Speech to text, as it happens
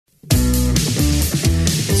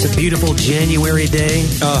It's a beautiful January day.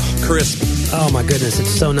 Crisp. Oh, my goodness. It's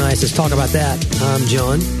so nice. Let's talk about that. I'm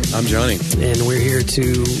John. I'm Johnny. And we're here to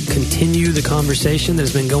continue the conversation that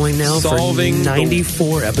has been going now for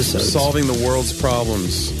 94 episodes. Solving the world's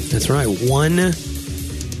problems. That's right. One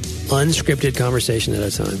unscripted conversation at a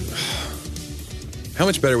time. How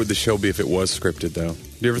much better would the show be if it was scripted, though? Do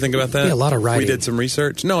you ever think about that? Yeah, a lot of writing. We did some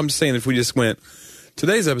research. No, I'm just saying if we just went,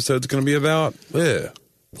 today's episode's going to be about...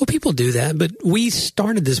 Well, people do that, but we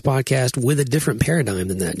started this podcast with a different paradigm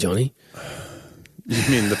than that, Johnny. You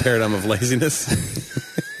mean the paradigm of laziness?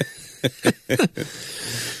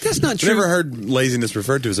 That's not true. I've never heard laziness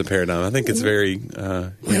referred to as a paradigm. I think it's very...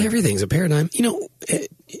 Well, everything's a paradigm. You know,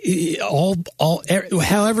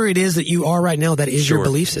 however it is that you are right now, that is your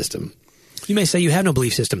belief system. You may say you have no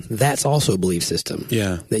belief system. That's also a belief system.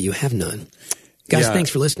 Yeah. That you have none. Guys, thanks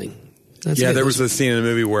for listening. There was a scene in a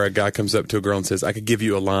movie where a guy comes up to a girl and says, I could give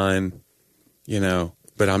you a line,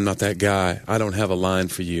 but I'm not that guy. I don't have a line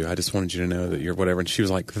for you. I just wanted you to know that you're whatever. And she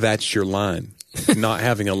was like, that's your line. Not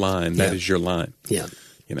having a line, that is your line. Yeah.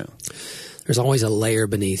 There's always a layer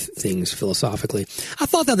beneath things philosophically. I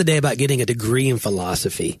thought the other day about getting a degree in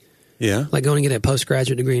philosophy. Yeah. Like going to get a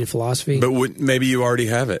postgraduate degree in philosophy. But maybe you already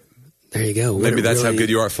have it. There you go. Maybe that's how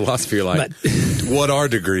good you are at philosophy. You're like, what are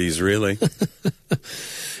degrees, really?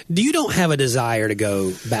 You don't have a desire to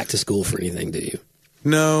go back to school for anything, do you?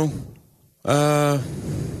 No. Yeah,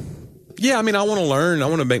 I mean, I want to learn. I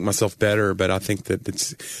want to make myself better, but I think that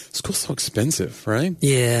school's so expensive, right?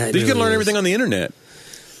 Yeah. You can learn everything on the internet.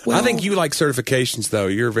 Well, I think you like certifications, though.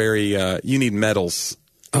 You're very, you need medals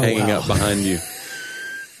hanging up behind you.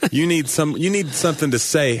 You need something to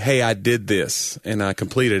say, hey, I did this and I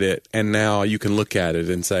completed it, and now you can look at it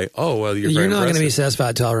and say, oh, well, you're not going to be satisfied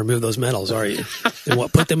until I remove those medals, are you?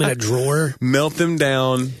 And put them in a drawer? Melt them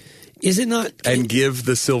down. Is it not? And give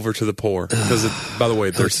the silver to the poor. Because, by the way,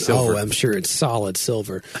 they're silver. Oh, I'm sure it's solid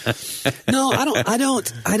silver. No,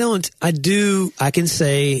 I do. I can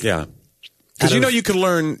say. Yeah. Because you can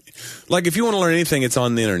learn, like if you want to learn anything, it's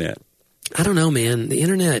on the internet. I don't know, man. The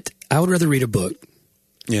internet, I would rather read a book.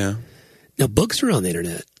 Yeah. Now, books are on the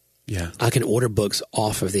internet. Yeah. I can order books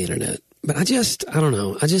off of the internet. But I don't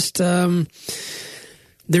know.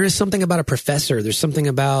 There is something about a professor. There's something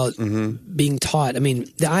about being taught. I mean,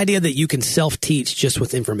 the idea that you can self-teach just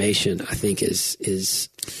with information, I think is.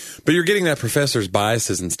 But you're getting that professor's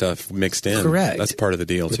biases and stuff mixed in. Correct. That's part of the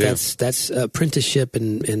deal, too. That's apprenticip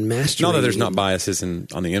and mastering. Not that there's not biases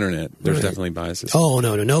on the internet. There's definitely biases. Oh,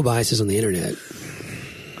 no biases on the internet.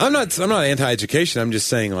 I'm not anti-education. I'm just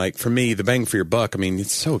saying, like, for me, the bang for your buck, I mean,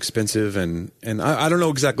 it's so expensive, and I don't know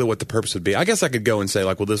exactly what the purpose would be. I guess I could go and say,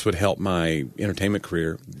 like, well, this would help my entertainment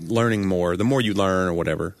career, learning more, the more you learn or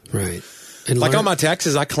whatever. Right. And like on my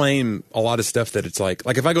taxes, I claim a lot of stuff that it's like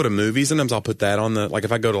if I go to movies, sometimes I'll put that on like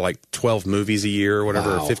if I go to like 12 movies a year or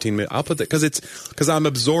whatever, or 15 minutes, I'll put that because I'm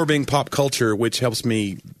absorbing pop culture, which helps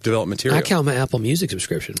me develop material. I count my Apple Music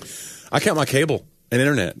subscription. I count my cable and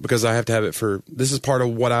internet because I have to have it this is part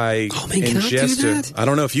of what I ingest. Can I do that? I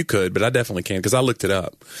don't know if you could, but I definitely can because I looked it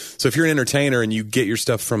up. So if you're an entertainer and you get your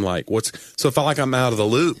stuff from so if I'm out of the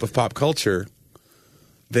loop of pop culture,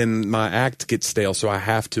 then my act gets stale. So I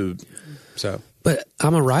have to. But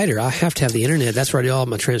I'm a writer. I have to have the internet. That's where I do all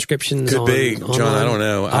my transcriptions. Could be, John. Online. I don't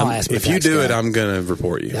know. I'll ask my if you do guy. it, I'm going to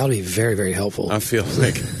report you. That would be very, very helpful. I feel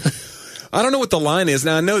like I don't know what the line is.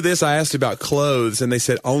 Now I know this. I asked about clothes, and they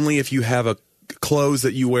said only if you have a clothes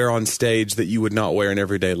that you wear on stage that you would not wear in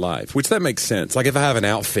everyday life. Which that makes sense. Like if I have an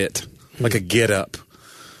outfit, like a get up.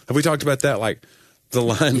 Have we talked about that? Like the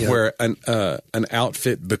line where an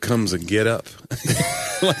outfit becomes a get up.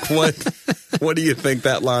 Like what? What do you think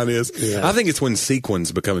that line is? Yeah. I think it's when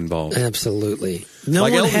sequins become involved. Absolutely.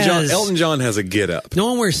 Elton John has a get up. No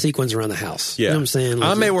one wears sequins around the house. Yeah. You know what I'm saying? Like,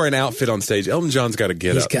 I may wear an outfit on stage. Elton John's got a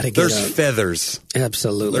get up. There's feathers.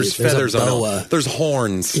 Absolutely. There's feathers a boa. on it. There's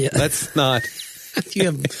horns. Yeah. That's not. You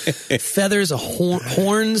have feathers,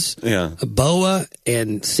 horns, a boa,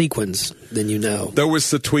 and sequins, then you know. There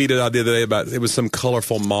was a tweet I did the other day about it was some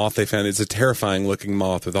colorful moth they found. It's a terrifying looking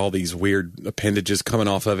moth with all these weird appendages coming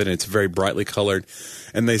off of it, and it's very brightly colored.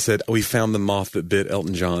 And they said, we found the moth that bit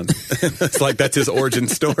Elton John. It's like that's his origin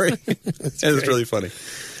story. It's really funny.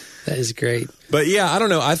 That is great. But yeah, I don't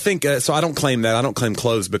know. I think so. I don't claim that. I don't claim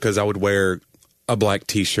clothes because I would wear a black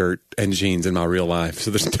T-shirt and jeans in my real life.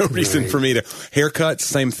 So there's no reason for me to haircuts.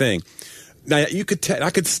 Same thing. Now I could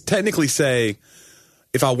technically say,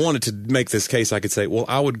 if I wanted to make this case, I could say, well,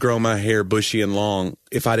 I would grow my hair bushy and long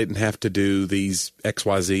if I didn't have to do these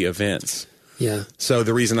XYZ events. Yeah. So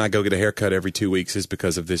the reason I go get a haircut every 2 weeks is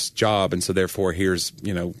because of this job, and so therefore here's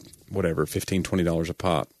whatever, $15, $20 a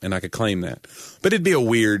pop, and I could claim that. But it'd be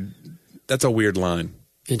that's a weird line.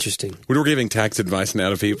 Interesting. We're giving tax advice now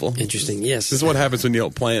to people. Interesting, yes. This is what happens when you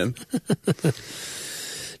don't plan.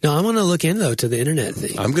 No, I'm going to look in, though, to the internet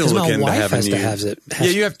thing. I'm going to look into having you.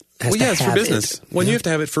 You have it's for business. You have to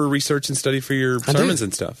have it for research and study for your sermons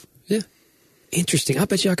and stuff. Yeah. Interesting. I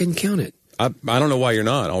bet you I can count it. I don't know why you're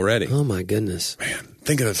not already. Oh, my goodness. Man,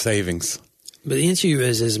 think of the savings. But the issue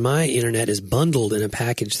is my internet is bundled in a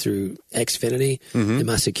package through Xfinity, and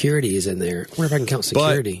my security is in there. I wonder if I can count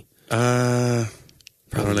security. I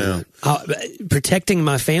don't know. Protecting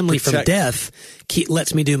my family from death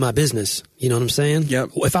lets me do my business. You know what I'm saying? Yep.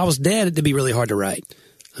 If I was dead, it'd be really hard to write.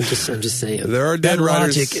 I'm just saying. There are dead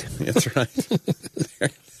writers. Logic. That's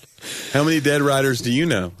right. How many dead writers do you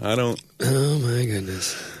know? I don't. Oh, my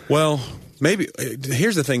goodness. Well, maybe.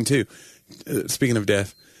 Here's the thing, too. Speaking of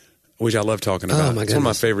death, which I love talking about. Oh, my goodness. It's one of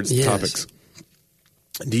my favorite topics.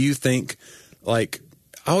 Do you think, I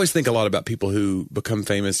always think a lot about people who become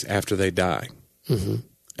famous after they die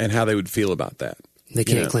and how they would feel about that. They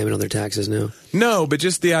can't claim it on their taxes now. No, but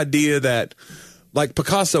just the idea that,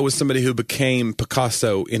 Picasso was somebody who became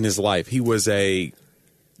Picasso in his life. He was a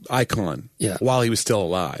icon while he was still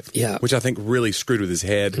alive, which I think really screwed with his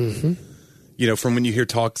head. You know, from when you hear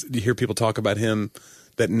people talk about him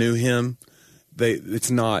that knew him,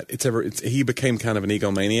 he became kind of an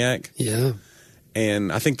egomaniac. Yeah.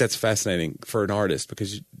 And I think that's fascinating for an artist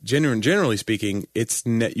because generally speaking,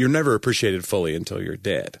 you're never appreciated fully until you're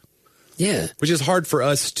dead. Yeah. Which is hard for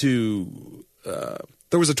us to,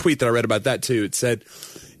 there was a tweet that I read about that too. It said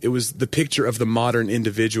it was the picture of the modern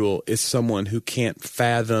individual is someone who can't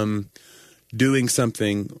fathom doing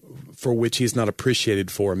something for which he's not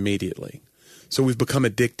appreciated for immediately. So we've become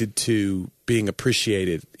addicted to being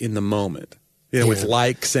appreciated in the moment. With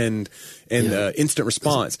likes and instant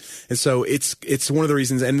response. And so it's one of the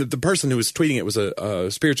reasons, and the person who was tweeting it was a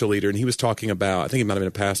spiritual leader, and he was talking about, I think he might have been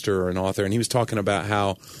a pastor or an author, and he was talking about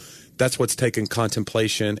how that's what's taken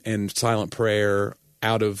contemplation and silent prayer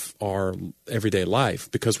out of our everyday life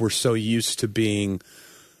because we're so used to being,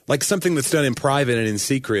 something that's done in private and in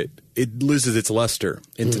secret, it loses its luster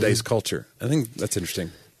in today's culture. I think that's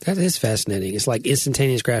interesting. That is fascinating. It's like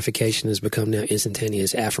instantaneous gratification has become now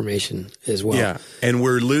instantaneous affirmation as well. Yeah, and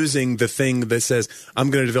we're losing the thing that says, I'm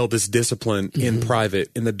going to develop this discipline in private,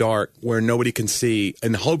 in the dark, where nobody can see,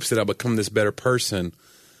 in hopes that I'll become this better person.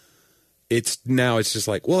 It's just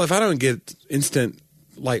well, if I don't get instant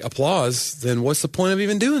applause, then what's the point of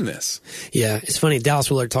even doing this? Yeah, it's funny. Dallas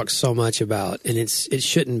Willard talks so much about, and it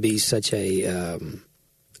shouldn't be such a,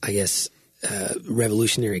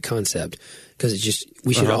 revolutionary concept. Because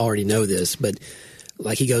we should already know this, but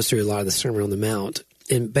he goes through a lot of the Sermon on the Mount.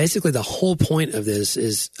 And basically the whole point of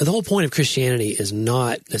Christianity is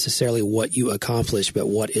not necessarily what you accomplish, but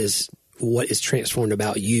what is transformed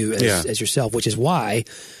about you as yourself, which is why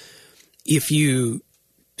if you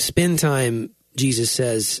spend time, Jesus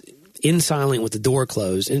says, in silent with the door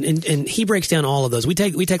closed, and he breaks down all of those. We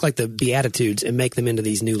take the Beatitudes and make them into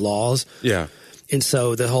these new laws. Yeah. And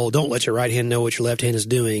so the whole don't let your right hand know what your left hand is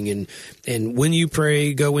doing. And when you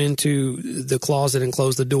pray, go into the closet and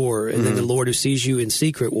close the door. And then the Lord who sees you in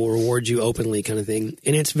secret will reward you openly kind of thing.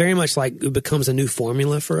 And it's very much it becomes a new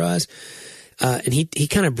formula for us. And he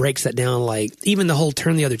kind of breaks that down even the whole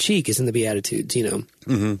turn the other cheek is in the Beatitudes,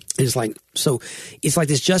 It's it's like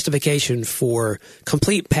this justification for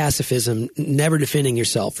complete pacifism, never defending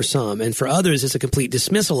yourself for some. And for others, it's a complete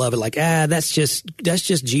dismissal of it. That's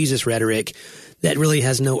just Jesus rhetoric. That really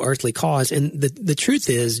has no earthly cause. And the truth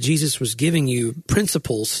is, Jesus was giving you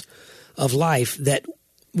principles of life that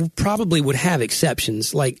probably would have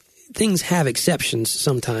exceptions. Things have exceptions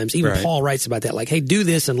sometimes. Even Paul writes about that. Hey, do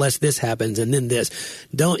this unless this happens and then this.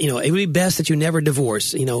 Don't, it would be best that you never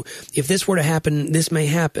divorce. If this were to happen, this may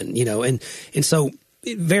happen, and so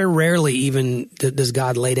very rarely even does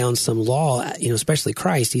God lay down some law, especially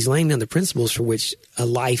Christ. He's laying down the principles for which a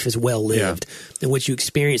life is well lived, in which you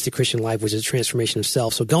experience the Christian life, which is a transformation of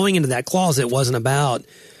self. So going into that closet wasn't about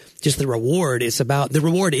just the reward. It's about the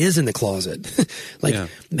reward is in the closet.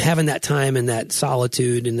 Having that time and that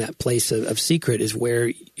solitude and that place of secret is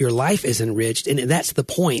where your life is enriched. And that's the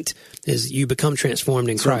point, is you become transformed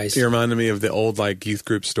in Christ. It reminded me of the old youth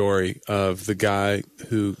group story of the guy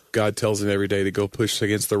who God tells him every day to go push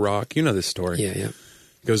against the rock. You know this story. Yeah.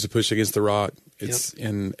 Goes to push against the rock.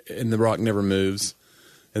 And the rock never moves.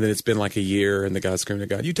 And then it's been a year, and the guy's screaming at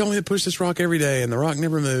God, you told me to push this rock every day, and the rock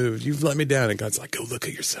never moved. You've let me down. And God's like, go look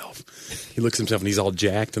at yourself. He looks at himself, and he's all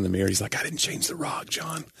jacked in the mirror. He's like, I didn't change the rock,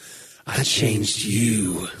 John. I changed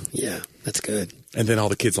you. Yeah, that's good. And then all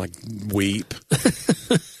the kids weep.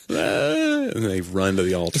 And they run to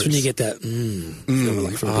the altars. That's when you get that, feeling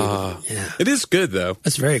like from people. Yeah. It is good, though.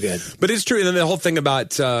 That's very good. But it's true. And then the whole thing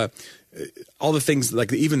about all the things,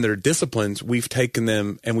 like even their disciplines, we've taken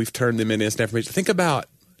them and we've turned them into instant information. Think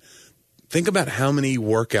about how many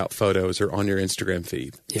workout photos are on your Instagram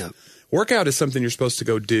feed. Yeah. Workout is something you're supposed to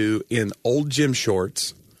go do in old gym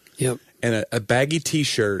shorts and a baggy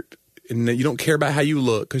T-shirt. And you don't care about how you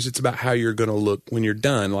look because it's about how you're going to look when you're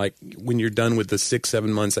done, like when you're done with the 6-7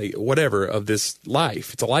 months, whatever, of this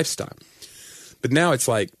life. It's a lifestyle. But now it's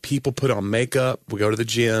like people put on makeup. We go to the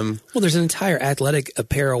gym. Well, there's an entire athletic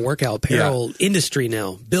apparel, workout apparel industry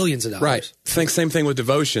now, billions of dollars. Right. Same thing with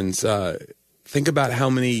devotions. Think about how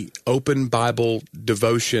many open Bible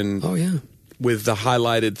devotion with the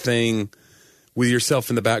highlighted thing with yourself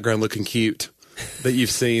in the background looking cute that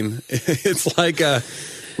you've seen. It's like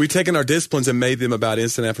we've taken our disciplines and made them about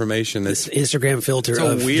instant affirmation. This Instagram filter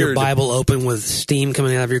so of weird. Your Bible open with steam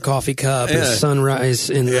coming out of your coffee cup and sunrise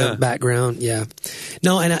in the background. Yeah.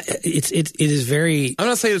 No, and it is very... I'm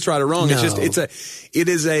not saying it's right or wrong. No. It's just,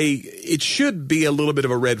 it should be a little bit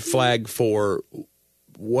of a red flag for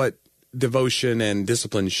what devotion and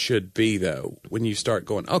discipline should be, though, when you start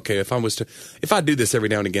going, okay, if I do this every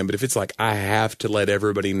now and again, but if it's like I have to let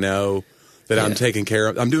everybody know that I'm taking care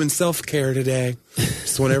of, I'm doing self-care today,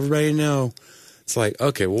 just want everybody to know, it's like,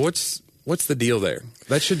 okay, well, what's the deal there?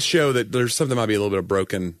 That should show that there's something might be a little bit of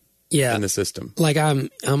broken in the system. Like I'm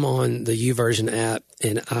on the YouVersion app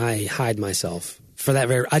and I hide myself. For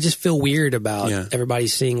that I just feel weird about everybody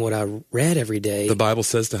seeing what I read every day. The Bible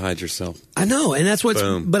says to hide yourself. I know, and that's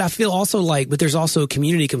but I feel also but there's also a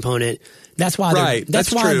community component. That's why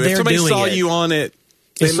that's why true. they're if somebody doing saw it. you on it,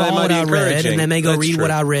 They saw what I read, and they may go read true.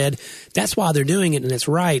 what I read. That's why they're doing it, and it's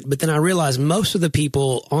right. But then I realize most of the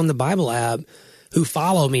people on the Bible app who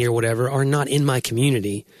follow me or whatever are not in my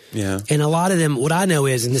community. Yeah. And a lot of them, what I know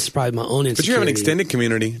is, and this is probably my own insecurity. But you have an extended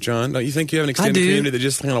community, John. Don't you think you have an extended community that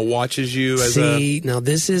just kind of watches you as now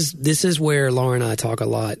this is where Laura and I talk a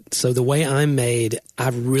lot. So the way I'm made, I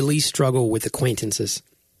really struggle with acquaintances.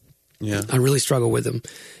 Yeah. I really struggle with them.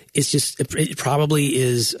 It's just, it probably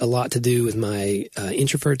is a lot to do with my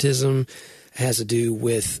introvertism. It has to do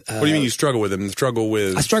with... what do you mean you struggle with them?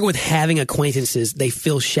 I struggle with having acquaintances. They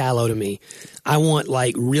feel shallow to me. I want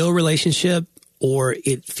real relationship, or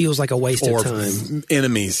it feels like a waste of time.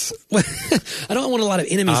 Enemies. I don't want a lot of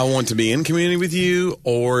enemies. I want to be in community with you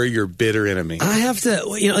or your bitter enemy. I have to,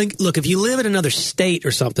 look, if you live in another state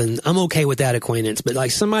or something, I'm okay with that acquaintance.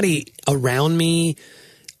 But somebody around me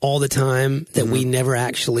all the time that we never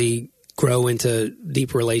actually grow into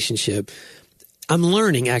deep relationship, I'm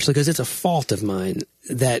learning actually, because it's a fault of mine,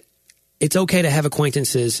 that it's okay to have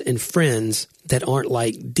acquaintances and friends that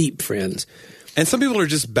aren't deep friends. And some people are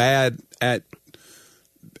just bad at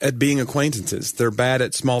being acquaintances. They're bad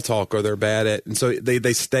at small talk, or they're bad at, and so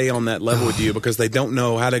they stay on that level with you because they don't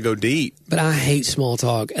know how to go deep. But I hate small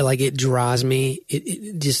talk. It drives me.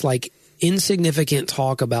 It just insignificant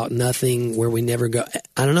talk about nothing where we never go.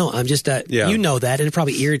 I don't know. I'm just you know that, and it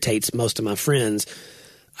probably irritates most of my friends.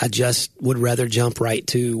 I just would rather jump right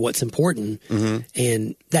to what's important. Mm-hmm.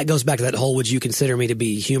 And that goes back to that whole, would you consider me to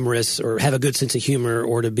be humorous or have a good sense of humor,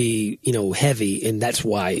 or to be, heavy? And that's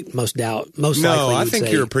why most likely. No, I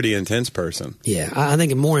think you're a pretty intense person. Yeah. I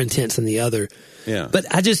think I'm more intense than the other. Yeah. But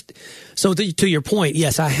so to your point,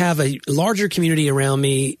 yes, I have a larger community around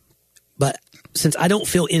me, but since I don't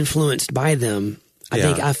feel influenced by them, I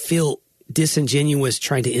think I feel disingenuous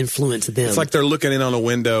trying to influence them. It's like they're looking in on a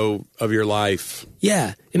window of your life.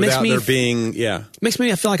 Yeah. It makes me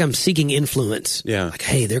feel like I'm seeking influence. Yeah. Like,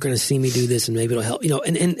 hey, they're going to see me do this and maybe it'll help.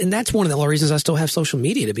 And that's one of the reasons I still have social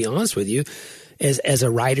media, to be honest with you. As a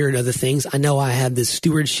writer and other things, I know I have this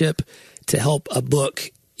stewardship to help a book,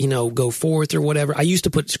 go forth or whatever. I used to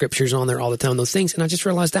put scriptures on there all the time, those things, and I just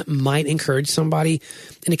realized that might encourage somebody,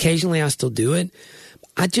 and occasionally I still do it.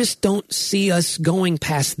 I just don't see us going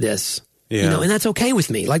past this. Yeah. And that's okay with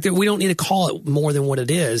me. We don't need to call it more than what it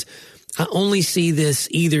is. I only see this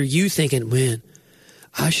either you thinking, man,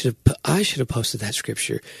 I should have posted that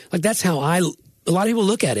scripture. That's how a lot of people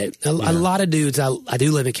look at it. A lot of dudes I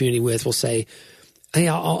do live in community with will say, hey,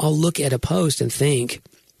 I'll look at a post and think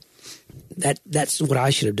that's what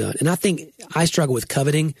I should have done. And I think I struggle with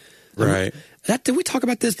coveting. Right. Did we talk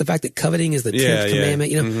about this? The fact that coveting is the 10th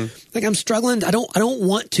commandment. I'm struggling. I don't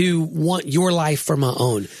want your life for my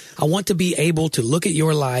own. I want to be able to look at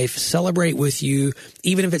your life, celebrate with you,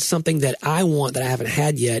 even if it's something that I want that I haven't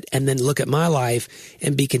had yet, and then look at my life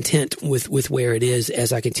and be content with where it is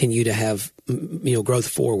as I continue to have growth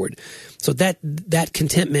forward. So that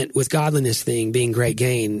contentment with godliness thing being great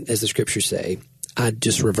gain, as the scriptures say. I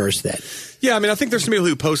just reverse that. Yeah, I mean, I think there's some people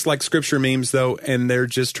who post like scripture memes, though, and they're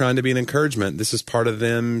just trying to be an encouragement. This is part of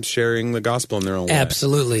them sharing the gospel in their own way.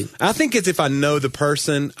 Absolutely. I think it's if I know the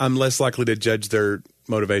person, I'm less likely to judge their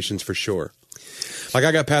motivations for sure. Like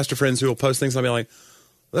I got pastor friends who will post things, and I'll be like,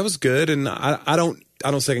 well, that was good, and I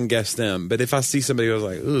don't second guess them. But if I see somebody who's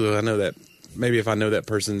like, ooh, I know that. Maybe if I know that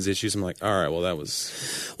person's issues, I'm like, all right, well, that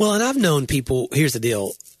was. Well, and I've known people. Here's the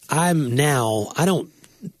deal. I don't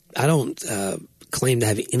claim to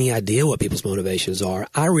have any idea what people's motivations are.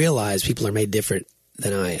 I realize people are made different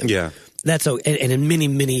than I am. Yeah. That's okay, and in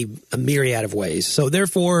a myriad of ways. So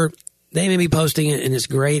therefore, they may be posting it, and it's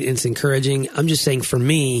great, and it's encouraging. I'm just saying, for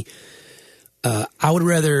me, I would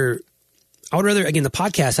rather, again, the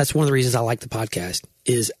podcast, that's one of the reasons I like the podcast,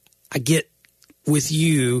 is I get with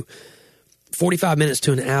you 45 minutes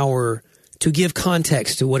to an hour to give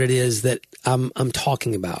context to what it is that I'm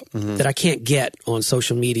talking about, that I can't get on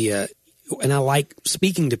social media. And I like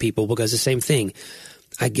speaking to people because the same thing.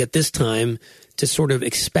 I get this time to sort of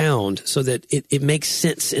expound so that it makes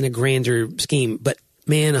sense in a grander scheme. But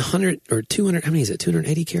man, 100 or 200, how many is it?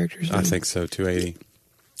 280 characters? I think so, 280.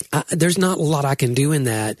 There's not a lot I can do in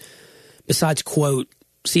that besides quote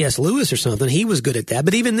C.S. Lewis or something. He was good at that.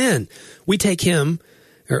 But even then, we take him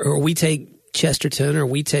or we take Chesterton or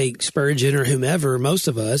we take Spurgeon or whomever, most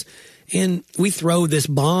of us, and we throw this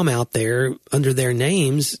bomb out there under their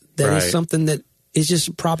names that is something that is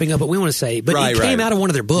just propping up what we want to say. But it came out of one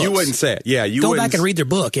of their books. You wouldn't say it. Yeah, you go back and read their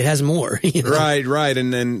book. It has more. You know? Right.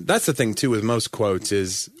 And then that's the thing, too, with most quotes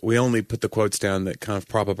is we only put the quotes down that kind of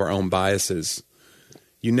prop up our own biases.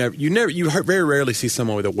 You very rarely see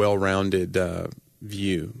someone with a well-rounded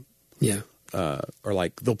view. Yeah. Or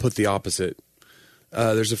like they'll put the opposite.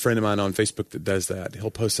 There's a friend of mine on Facebook that does that.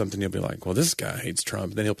 He'll post something. He'll be like, well, this guy hates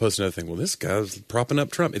Trump. Then he'll post another thing. Well, this guy's propping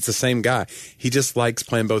up Trump. It's the same guy. He just likes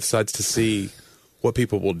playing both sides to see what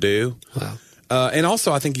people will do. Wow. And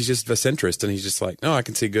also, I think he's just a centrist, and he's just like, no, I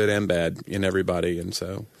can see good and bad in everybody. And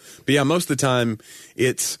so, but yeah, most of the time,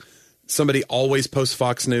 it's somebody always posts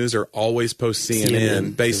Fox News or always posts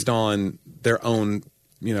CNN based on their own,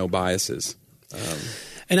 biases.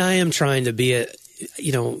 And I am trying to be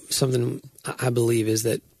something I believe is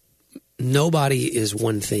that nobody is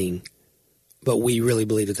one thing, but we really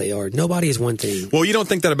believe that they are. Nobody is one thing. Well, you don't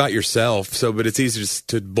think that about yourself, but it's easy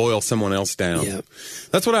to boil someone else down. Yeah.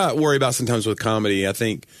 That's what I worry about sometimes with comedy. I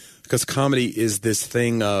think because comedy is this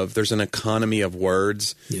thing of there's an economy of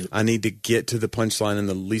words. Yeah. I need to get to the punchline in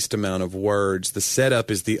the least amount of words. The setup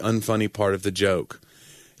is the unfunny part of the joke.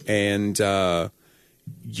 And so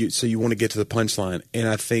you want to get to the punchline. And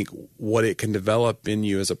I think what it can develop in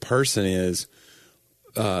you as a person is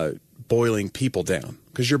boiling people down.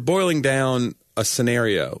 Because you're boiling down a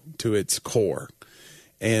scenario to its core.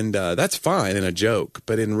 And that's fine in a joke.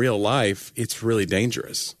 But in real life, it's really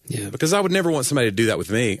dangerous. Yeah. Because I would never want somebody to do that with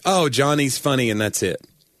me. Oh, Johnny's funny and that's it.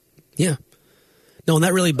 Yeah. No, and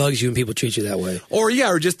that really bugs you when people treat you that way. Or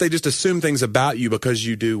they just assume things about you because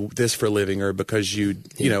you do this for a living or because you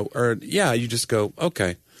just go,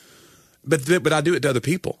 okay. But I do it to other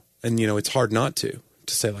people. And, it's hard not to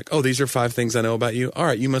say like, oh, these are 5 things I know about you. All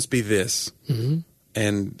right, you must be this. Mm-hmm.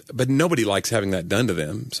 But nobody likes having that done to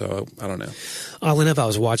them. So I don't know. Oddly enough, I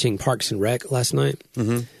was watching Parks and Rec last night.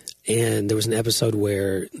 Mm-hmm. And there was an episode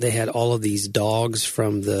where they had all of these dogs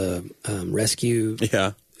from the rescue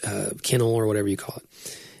kennel or whatever you call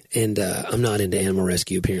it. And I'm not into animal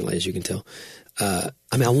rescue, apparently, as you can tell. I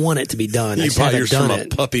want it to be done. You bought yours from a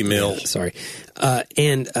puppy mill. Yeah, sorry. On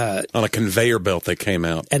a conveyor belt they came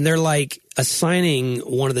out. And they're like assigning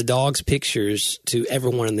one of the dog's pictures to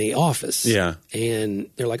everyone in the office. Yeah. And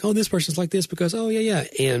they're like, oh, this person's like this because, oh, yeah.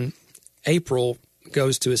 And April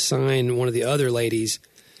goes to assign one of the other ladies,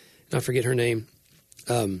 and I forget her name,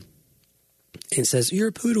 and says, you're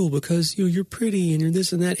a poodle because you're pretty and you're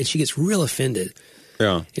this and that. And she gets real offended.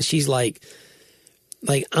 Yeah. And she's like,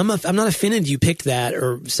 I'm not offended you picked that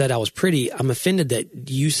or said I was pretty. I'm offended that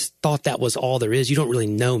you thought that was all there is. You don't really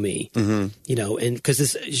know me, and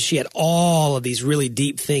because she had all of these really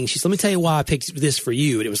deep things. She's, let me tell you why I picked this for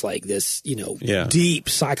you. And it was like this, deep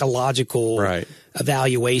psychological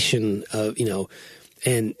evaluation of,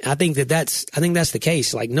 and I think that's the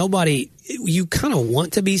case. Like nobody, you kind of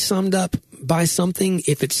want to be summed up by something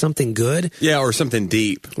if it's something good. Yeah, or something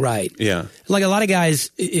deep. Right. Yeah. Like a lot of guys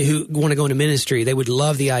who want to go into ministry, they would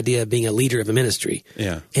love the idea of being a leader of a ministry.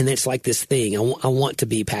 Yeah. And it's like this thing. I want to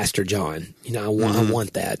be Pastor John. I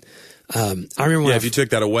want that. I remember when if you took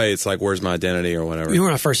that away, it's like, where's my identity or whatever.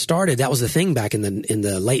 When I first started, that was the thing back in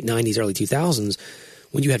the late 90s, early 2000s,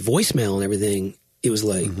 when you had voicemail and everything. it was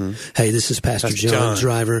late. Hey, this is Pastor That's John, John,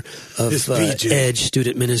 driver of Edge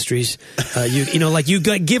Student Ministries. You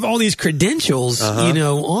give all these credentials,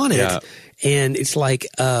 on it. Yeah. And it's like,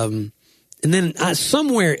 and then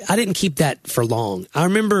somewhere, I didn't keep that for long. I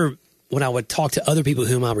remember when I would talk to other people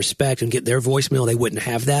whom I respect and get their voicemail, they wouldn't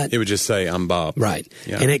have that. It would just say, I'm Bob. Right.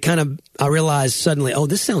 Yeah. And it I realized suddenly,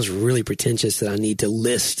 this sounds really pretentious that I need to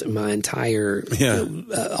list my entire,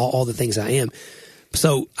 all the things I am.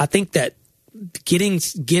 So I think that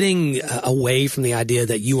getting away from the idea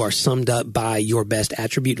that you are summed up by your best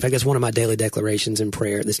attribute. In fact, that's one of my daily declarations in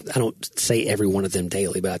prayer. I don't say every one of them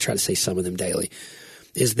daily, but I try to say some of them daily,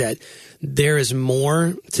 is that there is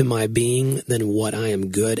more to my being than what I am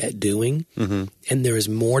good at doing. And there is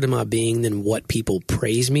more to my being than what people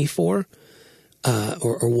praise me for,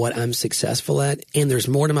 or what I'm successful at. And there's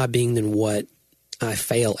more to my being than what I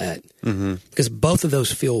fail at. Because both of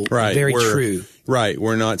those feel very true. Right.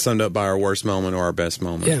 We're not summed up by our worst moment or our best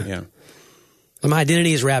moment. Yeah. My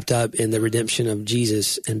identity is wrapped up in the redemption of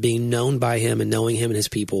Jesus and being known by him and knowing him and his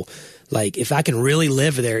people. Like, if I can really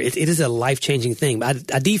live there, it is a life-changing thing.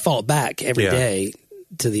 But I default back every day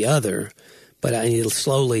to the other. But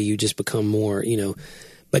slowly you just become more,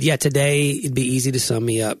 But yeah, today it'd be easy to sum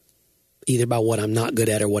me up either by what I'm not good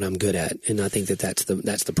at or what I'm good at. And I think that's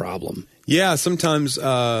the problem. Yeah, sometimes,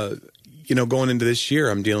 going into this year,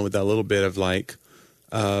 I'm dealing with that little bit of like,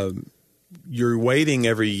 you're waiting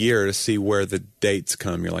every year to see where the dates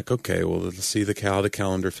come. You're like, okay, well, let's see how the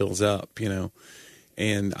calendar fills up,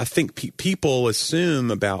 And I think people assume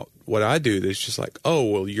about what I do. It's just like, oh,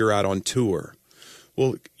 well, you're out on tour.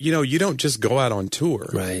 Well, you don't just go out on tour.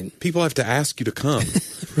 Right. People have to ask you to come.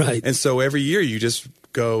 Right. And so every year you just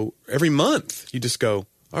go, every month you just go,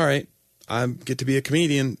 all right, I get to be a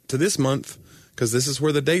comedian to this month because this is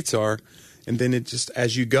where the dates are. And then it just,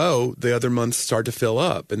 as you go, the other months start to fill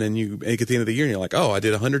up. And then you get to the end of the year and you're like, oh, I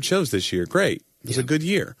did 100 shows this year. Great. It was a good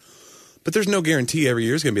year. But there's no guarantee every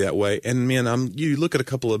year is going to be that way. And man, you look at a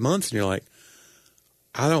couple of months and you're like,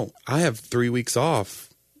 I have 3 weeks off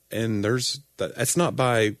and that's not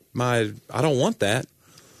by I don't want that.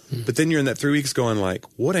 But then you're in that 3 weeks going like,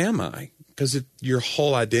 what am I? Because your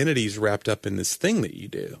whole identity is wrapped up in this thing that you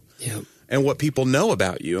do. Yeah. And what people know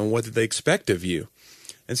about you and what they expect of you.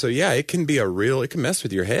 And so, it can be it can mess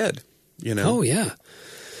with your head, Oh, yeah.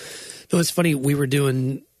 No, it's funny. We were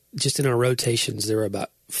doing, just in our rotations, there were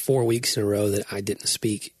about 4 weeks in a row that I didn't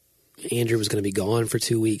speak. Andrew was going to be gone for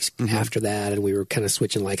 2 weeks after that, and we were kind of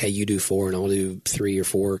switching like, hey, you do 4 and I'll do 3 or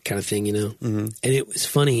 4 kind of thing, And it was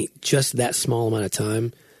funny, just that small amount of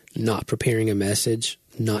time, not preparing a message,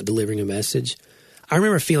 not delivering a message. I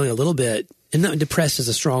remember feeling a little bit, and not depressed is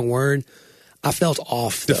a strong word, I felt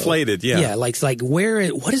off, though. Deflated, yeah. Yeah,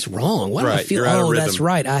 what is wrong? Why do I feel, you're out of rhythm. That's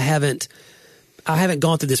right, I haven't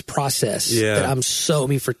gone through this process. Yeah.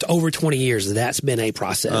 That for over 20 years, that's been a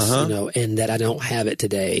process, and that I don't have it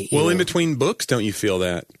today. Well, in between books, don't you feel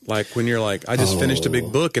that? Like when you're like, I just finished a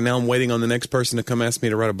big book and now I'm waiting on the next person to come ask me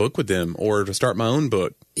to write a book with them or to start my own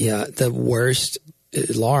book. Yeah, the worst,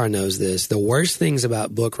 Laura knows this, the worst things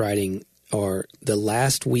about book writing are the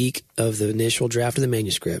last week of the initial draft of the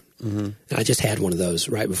manuscript. And I just had one of those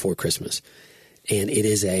right before Christmas. And it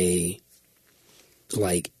is it's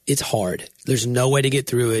hard. There's no way to get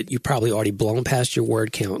through it. You've probably already blown past your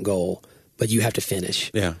word count goal, but you have to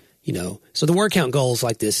finish. Yeah. So the word count goal is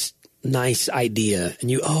like this nice idea. And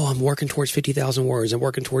I'm working towards 50,000 words. I'm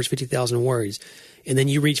working towards 50,000 words. And then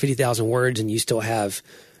you reach 50,000 words and you still have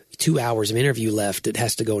 2 hours of interview left that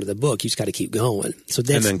has to go to the book. You just got to keep going. So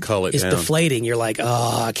that's, and then cull it it's down. Deflating. You're like,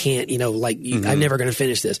 I can't, I'm never going to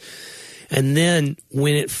finish this. And then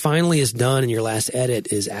when it finally is done and your last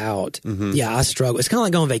edit is out, I struggle. It's kind of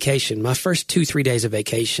like going on vacation. My first 2-3 days of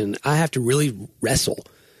vacation, I have to really wrestle.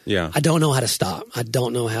 Yeah. I don't know how to stop. I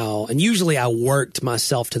don't know how. And usually I worked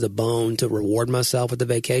myself to the bone to reward myself with the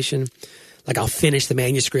vacation. Like I'll finish the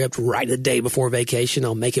manuscript right the day before vacation.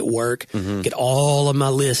 I'll make it work, get all of my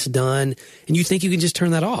lists done. And you think you can just turn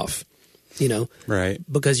that off, Right.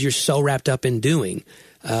 Because you're so wrapped up in doing.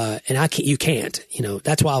 And you can't,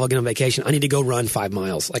 that's why I'll get on vacation. I need to go run 5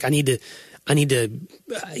 miles. Like I need to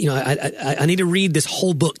read this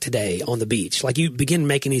whole book today on the beach. Like you begin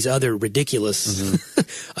making these other ridiculous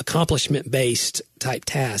accomplishment-based type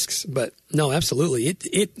tasks. But no, absolutely.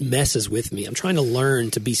 It messes with me. I'm trying to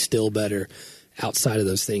learn to be still better outside of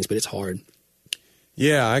those things, but it's hard.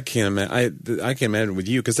 Yeah, I can't imagine with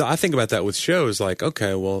you because I think about that with shows like,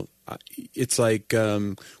 okay, well, it's like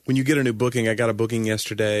when you get a new booking. I got a booking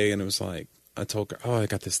yesterday and it was like, I told her, I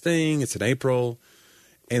got this thing. It's in April.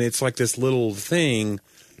 And it's like this little thing.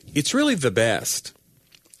 It's really the best.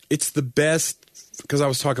 It's the best because I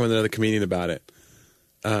was talking with another comedian about it.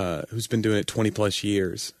 who's been doing it 20 plus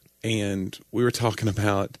years. And we were talking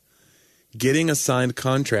about getting a signed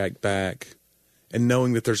contract back and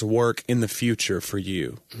knowing that there's work in the future for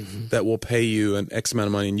you that will pay you an X amount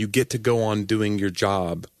of money, and you get to go on doing your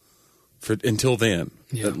job for until then,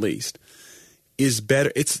 at least, is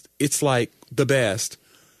better. It's like the best.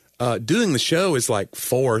 Doing the show is like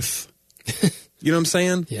fourth. You know what I'm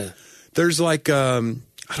saying? Yeah. There's like,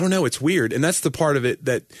 I don't know, it's weird. And that's the part of it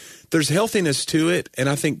that there's healthiness to it. And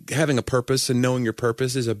I think having a purpose and knowing your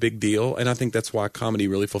purpose is a big deal. And I think that's why comedy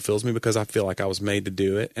really fulfills me, because I feel like I was made to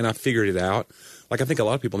do it and I figured it out. Like, I think a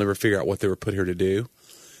lot of people never figure out what they were put here to do.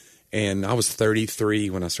 And I was 33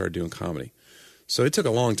 when I started doing comedy. So it took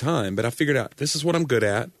a long time, but I figured out this is what I'm good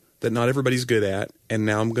at, that not everybody's good at. And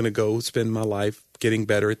now I'm going to go spend my life getting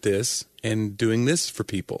better at this and doing this for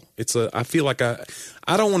people. I feel like I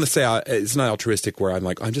don't want to say it's not altruistic where I'm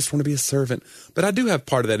like, I just want to be a servant. But I do have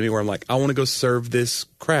part of that in me where I'm like, I want to go serve this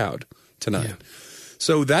crowd tonight. Yeah.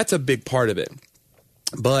 So that's a big part of it.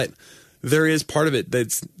 But there is part of it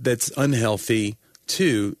that's unhealthy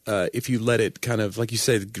too, if you let it kind of, like you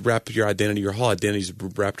say, wrap your identity, your whole identity is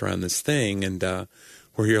wrapped around this thing. And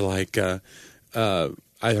where you're like, I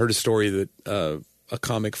heard a story that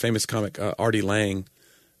a famous comic, Artie Lang,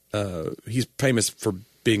 he's famous for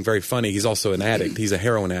being very funny. He's also an addict. He's a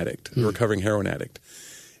heroin addict, a recovering heroin addict.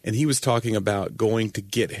 And he was talking about going to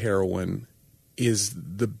get heroin is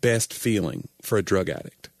the best feeling for a drug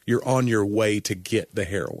addict. You're on your way to get the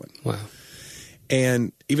heroin. Wow.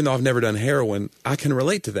 And even though I've never done heroin, I can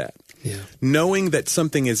relate to that. Yeah. Knowing that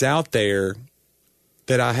something is out there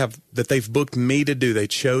that they've booked me to do, they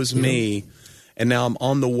chose me, and now I'm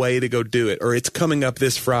on the way to go do it, or it's coming up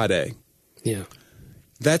this Friday. Yeah.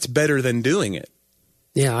 That's better than doing it.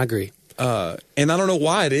 Yeah, I agree. And I don't know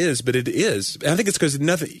why it is, but it is. I think it's because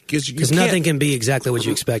nothing can be exactly what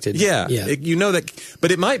you expected. Yeah. You know that,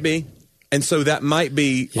 but it might be. And so that might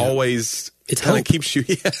be always, it kind of keeps you,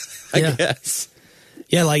 I guess.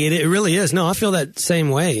 Yeah, like it really is. No, I feel that same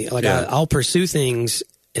way. Like I'll pursue things,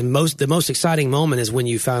 and the most exciting moment is when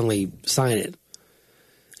you finally sign it.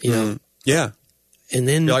 You know? Yeah. And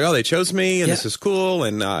then you're like, oh, they chose me, and this is cool.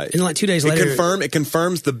 And like 2 days later, it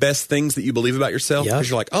confirms the best things that you believe about yourself. Because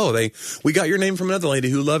you're like, oh, we got your name from another lady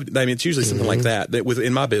who loved. I mean, it's usually something like that. That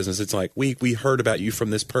in my business, it's like we heard about you from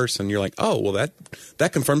this person. You're like, oh, well,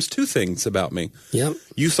 that confirms two things about me. Yep.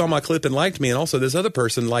 You saw my clip and liked me, and also this other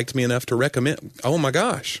person liked me enough to recommend. Oh my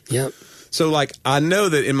gosh. Yep. So like, I know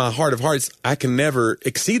that in my heart of hearts, I can never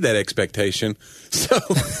exceed that expectation. So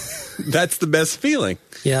that's the best feeling.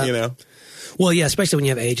 Yeah. You know. Well, yeah, especially when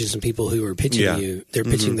you have agents and people who are pitching you, they're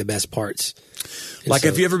pitching the best parts. And like,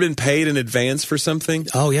 have you ever been paid in advance for something?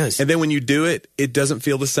 Oh, yes. And then when you do it, it doesn't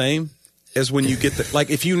feel the same as when you get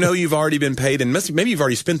like, if you know you've already been paid and maybe you've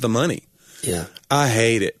already spent the money. Yeah. I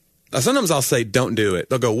hate it. Sometimes I'll say, don't do it.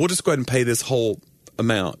 They'll go, we'll just go ahead and pay this whole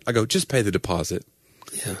amount. I go, just pay the deposit.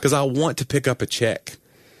 Yeah. Because I want to pick up a check.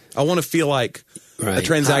 I want to feel like a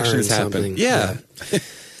transaction has happened. Yeah.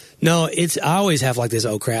 No, I always have like this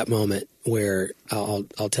oh crap moment where I'll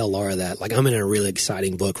tell Laura that, like, I'm in a really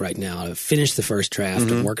exciting book right now. I've finished the first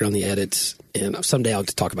draft. I'm working on the edits, and someday I'll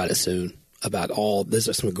talk about it soon.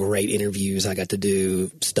 There's some great interviews I got to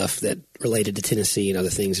do, stuff that related to Tennessee and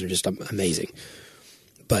other things that are just amazing.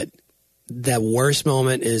 But that worst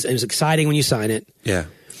moment is, it was exciting when you sign it. Yeah.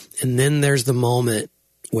 And then there's the moment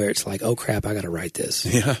where it's like, oh crap, I got to write this.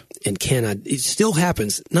 Yeah. And it still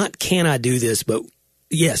happens. Not can I do this, but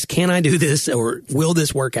yes, can I do this, or will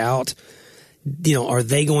this work out? You know, are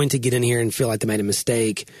they going to get in here and feel like they made a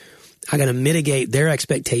mistake? I got to mitigate their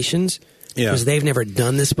expectations because they've never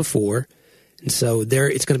done this before. And so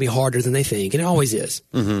it's going to be harder than they think. And it always is.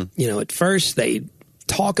 Mm-hmm. You know, at first they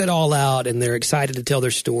talk it all out and they're excited to tell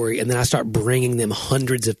their story. And then I start bringing them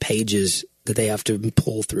hundreds of pages that they have to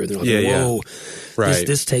pull through. They're like, whoa,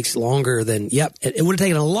 this takes longer than, it would have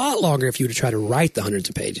taken a lot longer if you would have tried to write the hundreds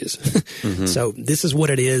of pages. So this is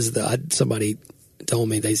what it is. Somebody told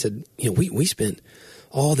me, they said, you know, we spent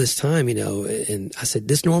all this time, you know, and I said,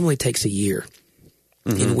 this normally takes a year.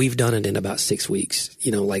 And we've done it in about 6 weeks.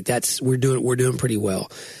 You know, like we're doing pretty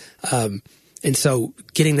well. And so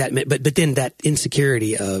getting that, but then that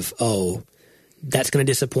insecurity of, oh, that's going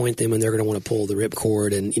to disappoint them and they're going to want to pull the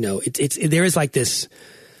ripcord. And, you know, there is like this,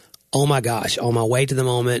 oh my gosh, on my way to the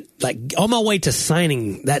moment, like on my way to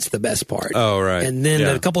signing, that's the best part. Oh, right. And then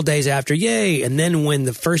a couple days after, yay. And then when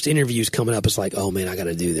the first interview's coming up, it's like, oh man, I got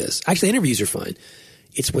to do this. Actually, interviews are fine.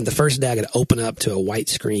 It's when the first day I got to open up to a white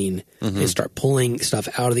screen and start pulling stuff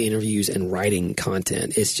out of the interviews and writing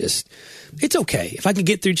content. It's okay. If I can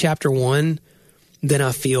get through chapter 1, then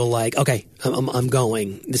I feel like, okay, I'm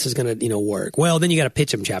going. This is going to, work. Well, then you got to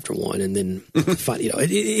pitch them chapter 1 and then find,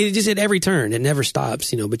 it just at every turn. It never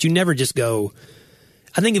stops, but you never just go.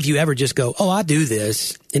 I think if you ever just go, oh, I do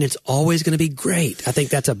this, and it's always going to be great, I think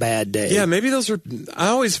that's a bad day. Yeah, maybe those are. I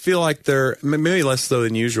always feel like they're maybe less so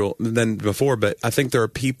than before, but I think there are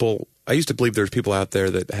people. I used to believe there's people out there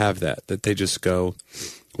that have that they just go,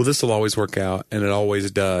 well, this will always work out, and it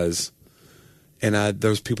always does. And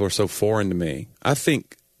those people are so foreign to me. I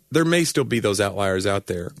think there may still be those outliers out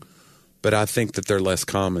there, but I think that they're less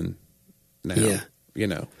common now,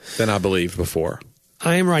 than I believed before.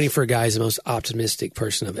 I am writing for a guy who's the most optimistic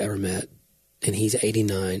person I've ever met, and he's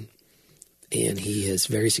 89, and he is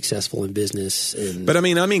very successful in business. But I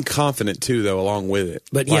mean confident too, though, along with it.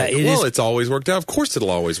 But it's always worked out. Of course, it'll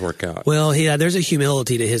always work out. Well, there's a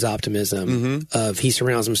humility to his optimism. Of he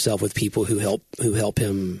surrounds himself with people who help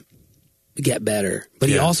him get better. But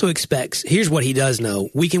he also expects. Here's what he does know: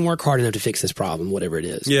 we can work hard enough to fix this problem, whatever it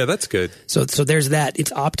is. Yeah, that's good. So there's that.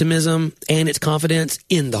 It's optimism and it's confidence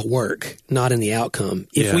in the work, not in the outcome.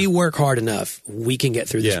 If we work hard enough, we can get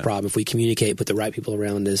through this problem. If we communicate, put the right people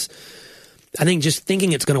around us. I think just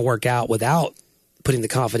thinking it's going to work out without putting the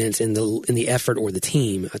confidence in the effort or the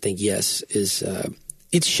team, I think is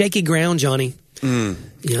it's shaky ground, Johnny.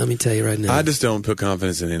 Let me tell you right now. I just don't put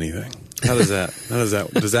confidence in anything. How does that?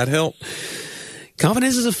 Does that help?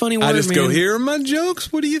 Confidence is a funny word. I just man. go, here are my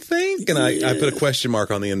jokes. What do you think? And I put a question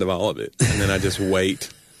mark on the end of all of it, and then I just wait.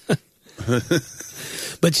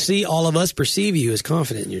 But see, all of us perceive you as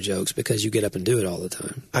confident in your jokes because you get up and do it all the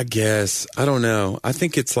time. I guess. I don't know. I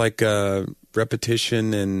think it's like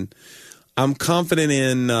repetition, and I'm confident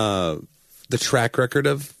in the track record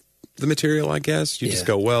of the material, I guess. You just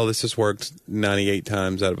go, well, this has worked 98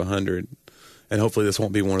 times out of 100, and hopefully this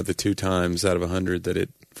won't be one of the 2 times out of 100 that it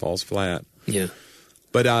falls flat. Yeah.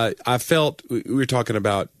 But I felt, we were talking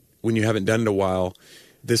about when you haven't done it a while,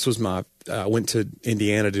 this was I went to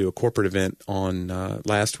Indiana to do a corporate event on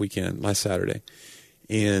last Saturday,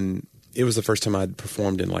 and it was the first time I'd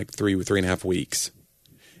performed in like 3.5 weeks.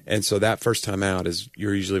 And so that first time out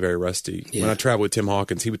you're usually very rusty. Yeah. When I traveled with Tim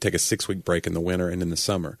Hawkins, he would take a 6-week break in the winter and in the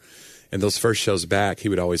summer. And those first shows back, he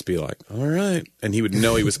would always be like, all right. And he would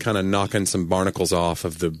know he was kind of knocking some barnacles off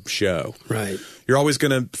of the show. Right. You're always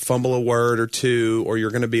going to fumble a word or two, or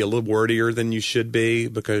you're going to be a little wordier than you should be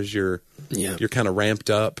because you're kind of ramped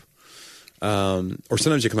up. Or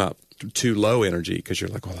sometimes you come out too low energy because you're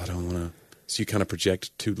like, well, I don't want to. So you kind of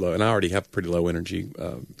project too low. And I already have a pretty low energy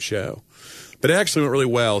show. But it actually went really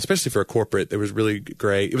well, especially for a corporate. It was really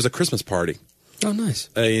great. It was a Christmas party. Oh, nice.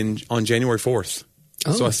 On January 4th.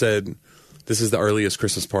 Oh. So I said, this is the earliest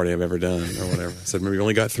Christmas party I've ever done, or whatever. I said, maybe we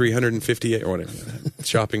only got 358 or whatever.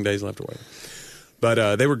 Shopping days left or whatever.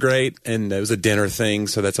 But they were great, and it was a dinner thing,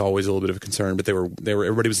 so that's always a little bit of a concern. But they were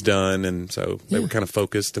everybody was done, and so they were kind of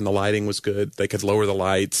focused, and the lighting was good. They could lower the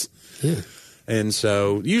lights. Yeah. And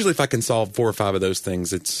so usually if I can solve 4 or 5 of those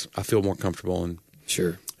things, I feel more comfortable. And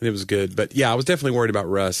sure. And it was good. But yeah, I was definitely worried about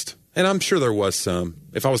rust. And I'm sure there was some.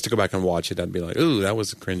 If I was to go back and watch it, I'd be like, ooh, that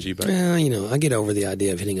was cringy. But I get over the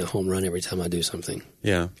idea of hitting a home run every time I do something.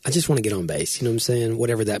 Yeah. I just want to get on base. You know what I'm saying?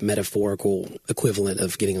 Whatever that metaphorical equivalent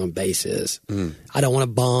of getting on base is. I don't want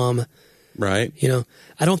to bomb. Right.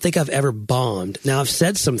 I don't think I've ever bombed. Now, I've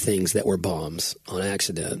said some things that were bombs on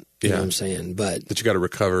accident. You know what I'm saying? But that you got to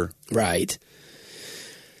recover. Right.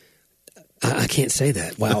 I can't say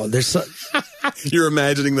that. Wow. You're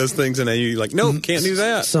imagining those things and you're like, no, can't do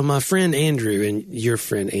that. So my friend Andrew, and your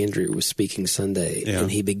friend Andrew, was speaking Sunday, and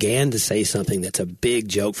he began to say something that's a big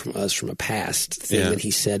joke from us from a past thing that he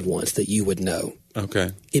said once that you would know.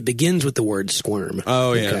 Okay. It begins with the word squirm.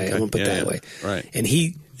 Oh, yeah. Okay. I'm going to put that away. Right. And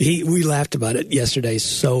we laughed about it yesterday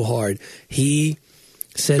so hard. He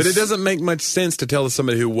says, but it doesn't make much sense to tell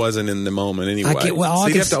somebody who wasn't in the moment anyway. No.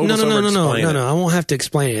 I won't have to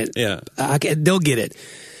explain it. Yeah. They'll get it.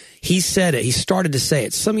 He said it. He started to say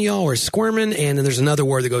it. Some of y'all are squirming, and then there's another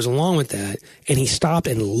word that goes along with that. And he stopped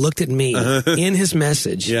and looked at me in his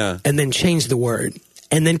message and then changed the word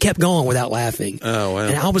and then kept going without laughing. Oh, wow.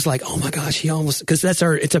 And I was like, oh, my gosh, he almost – because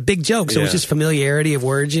it's a big joke. So it's just familiarity of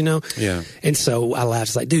words, Yeah. And so I laughed.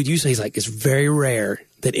 It's like, dude, he's like, it's very rare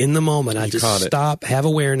that in the moment I just stop, have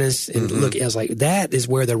awareness, and look. I was like, that is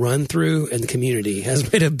where the run-through and the community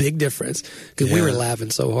has made a big difference because we were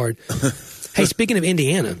laughing so hard. Hey, speaking of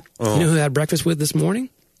Indiana, you know who I had breakfast with this morning?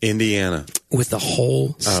 Indiana. With the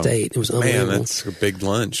whole state. It was unbelievable. Man, that's a big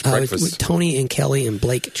lunch, breakfast. With Tony and Kelly and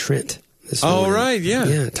Blake Trent this morning. Oh, right, yeah.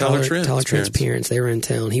 Yeah, Tyler Trent's parents. They were in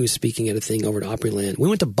town. He was speaking at a thing over at Opryland. We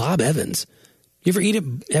went to Bob Evans. You ever eat it?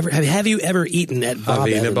 Have you ever eaten at Bob I've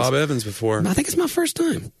eaten Evans? at Bob Evans before. I think it's my first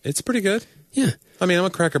time. It's pretty good. Yeah. I mean, I'm a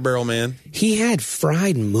Cracker Barrel man. He had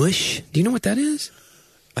fried mush. Do you know what that is?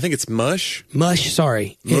 I think it's mush. Mush,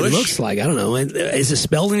 sorry. Mush? It looks like, I don't know. Is it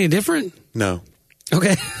spelled any different? No.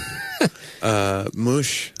 Okay.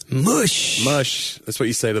 Mush. Mush. Mush. That's what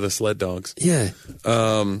you say to the sled dogs. Yeah.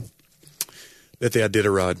 At the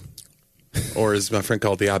Iditarod. Or as my friend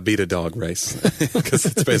called it, the I beat a dog race. Because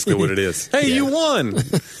that's basically what it is. Hey, you won!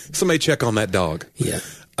 Somebody check on that dog. Yeah.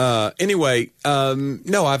 Anyway,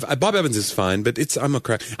 no, Bob Evans is fine, but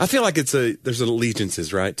I feel like there's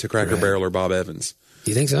allegiances, right, to Cracker Barrel or Bob Evans.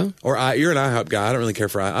 You think so? Or you're an IHOP guy. I don't really care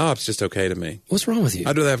for IHOP. It's just okay to me. What's wrong with you?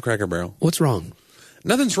 I'd rather have Cracker Barrel. What's wrong?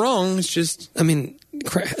 Nothing's wrong. It's just... I mean,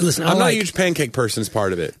 listen, I'm not a huge pancake person is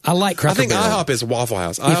part of it. I like Cracker Barrel. I think IHOP is Waffle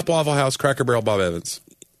House. IHOP, Waffle House, Cracker Barrel, Bob Evans.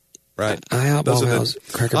 Right? IHOP, Waffle House,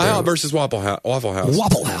 Cracker Barrel. IHOP versus Waffle House. Waffle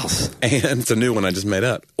House. And it's a new one I just made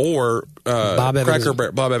up. Or Bob Evans,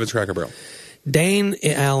 Cracker Barrel. Dane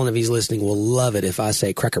Allen, if he's listening, will love it if I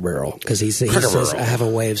say Cracker Barrel because he says I have a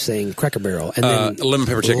way of saying Cracker Barrel and then lemon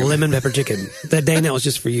pepper chicken. Lemon pepper chicken. That Dane, that was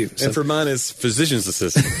just for you. So. And for mine is physician's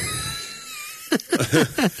assistant.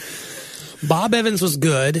 Bob Evans was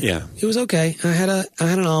good. Yeah, it was okay. I had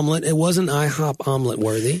an omelet. It wasn't IHOP omelet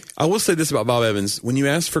worthy. I will say this about Bob Evans: when you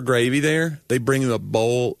ask for gravy, there they bring you a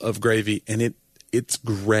bowl of gravy, and it's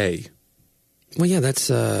gray. Well, yeah, that's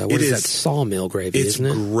what is that sawmill gravy? Isn't it?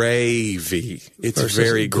 It's gravy. It's versus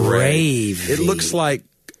very gray. Gravy. It looks like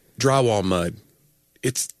drywall mud.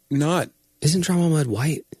 It's not. Isn't drywall mud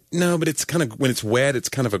white? No, but it's kind of when it's wet, it's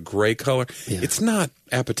kind of a gray color. Yeah. It's not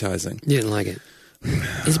appetizing. You didn't like it.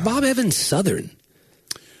 Is Bob Evans Southern?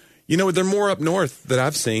 You know, they're more up north that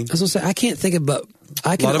I've seen. I was going to say, I can't think of, but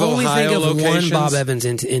I can only think of one Bob Evans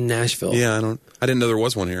in Nashville. Yeah, I didn't know there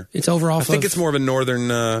was one here. It's over off I think it's more of a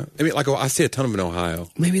northern, I mean, like I see a ton of them in Ohio.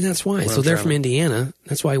 Maybe that's why. So they're from Indiana.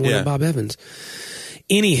 That's why he wanted Bob Evans.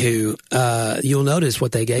 Anywho, you'll notice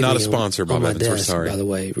what they gave me. Not a sponsor, Bob Evans, we're sorry. By the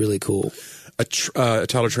way, really cool. A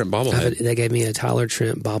Tyler Trent bobblehead. They gave me a Tyler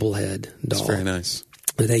Trent bobblehead doll. That's very nice.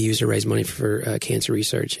 They used to raise money for cancer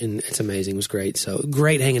research, and it's amazing. It was great. So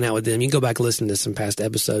great hanging out with them. You can go back and listen to some past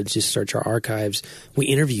episodes. Just search our archives. We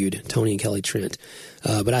interviewed Tony and Kelly Trent,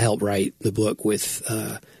 but I helped write the book with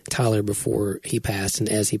Tyler before he passed and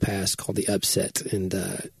as he passed, called The Upset. And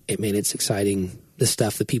it's exciting, the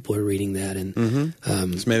stuff that people are reading that. And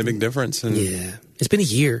it's made a big difference. And yeah, it's been a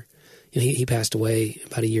year. You know, he passed away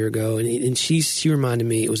about a year ago, and she reminded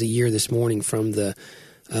me it was a year this morning from the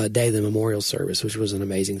day of the memorial service, which was an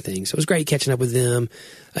amazing thing. So it was great catching up with them,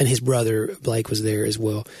 and his brother Blake was there as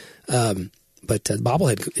well. But the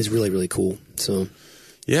bobblehead is really, really cool. So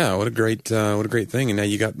yeah, what a great thing! And now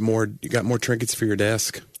you got more trinkets for your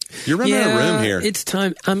desk. You're running out of room here. It's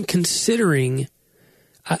time. I'm considering.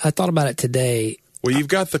 I thought about it today. Well, you've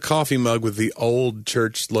got the coffee mug with the old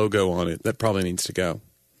church logo on it. That probably needs to go.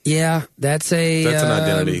 Yeah, that's an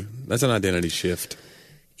identity. That's an identity shift.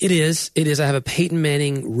 It is. I have a Peyton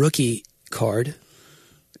Manning rookie card.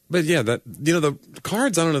 But yeah, the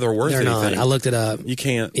cards, I don't know if they're worth anything. They're not. I looked it up. You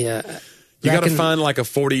can't. Yeah. You got to find like a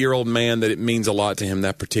 40-year-old man that it means a lot to him,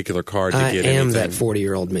 that particular card, to get anything. I am that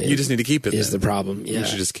 40-year-old man. You just need to keep it. Is the problem. Yeah. You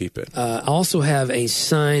should just keep it. I also have a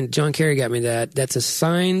signed, John Kerry got me that. That's a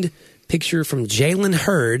signed picture from Jalen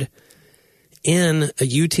Hurd in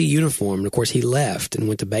a UT uniform. And of course, he left and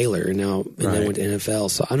went to Baylor, and then went to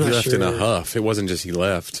NFL. So I'm not sure. He left in a huff. It wasn't just he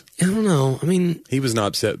left. I don't know. I mean, he was not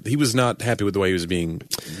upset. He was not happy with the way he was being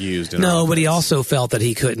used. No, but he also felt that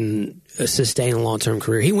he couldn't sustain a long-term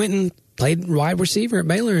career. He went and played wide receiver at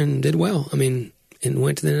Baylor and did well. I mean, and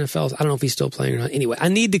went to the NFL. I don't know if he's still playing or not. Anyway, I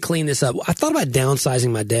need to clean this up. I thought about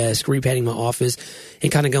downsizing my desk, repainting my office,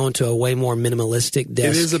 and kind of going to a way more minimalistic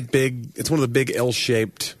desk. It's one of the big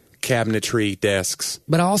L-shaped cabinetry desks.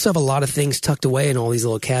 But I also have a lot of things tucked away in all these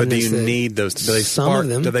little cabinets. But do you need those? Do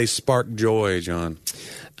they spark joy, John?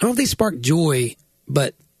 I don't know if they spark joy,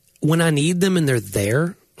 but when I need them and they're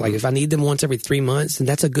there, like if I need them once every 3 months, then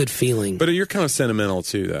that's a good feeling. But you're kind of sentimental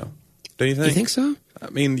too, though. Don't you think? You think so?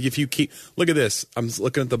 I mean, if you look at this. I'm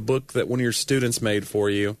looking at the book that one of your students made for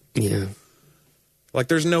you. Yeah. Like,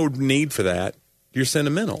 there's no need for that. You're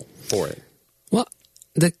sentimental for it. Well,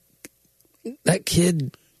 that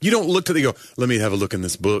kid. You don't look to go, let me have a look in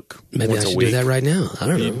this book Maybe once I should a week. do that right now. I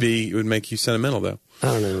don't know. It would make you sentimental, though. I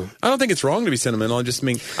don't know. I don't think it's wrong to be sentimental. I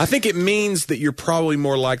think it means that you're probably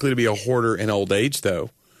more likely to be a hoarder in old age, though.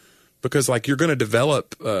 Because, like, you're going to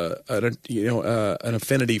develop an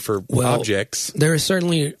affinity for objects. There are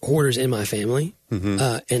certainly hoarders in my family,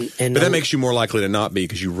 but that makes you more likely to not be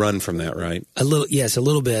because you run from that, right? A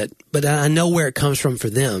little bit. But I know where it comes from for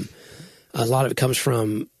them. a lot of it comes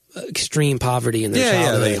from extreme poverty in their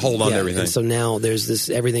childhood. They hold on to everything. And so now there's this,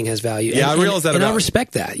 everything has value. Yeah, I realize that. And I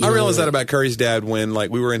respect that. I realized that about Curry's dad when,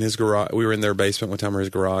 like, we were in his garage. We were in their basement one time, or his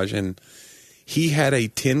garage, and he had a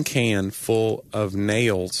tin can full of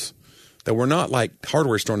nails that were not like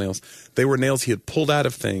hardware store nails. They were nails he had pulled out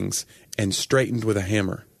of things and straightened with a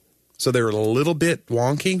hammer. So they were a little bit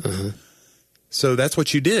wonky. Uh-huh. So that's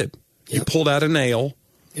what you did. You pulled out a nail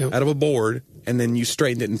out of a board, and then you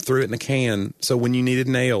straightened it and threw it in a can. So when you needed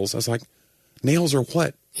nails, I was like, nails are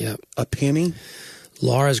what? A penny?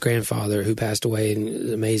 Laura's grandfather, who passed away,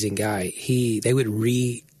 an amazing guy, they would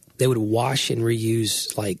wash and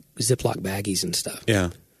reuse like Ziploc baggies and stuff. Yeah.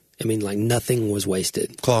 I mean, like nothing was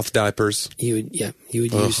wasted. Cloth diapers. You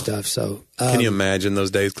would use stuff. So can you imagine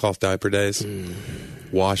those days, cloth diaper days?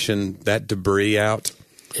 Washing that debris out.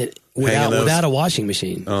 Without a washing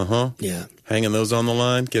machine. Yeah. Hanging those on the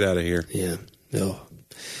line. Get out of here. Yeah. No.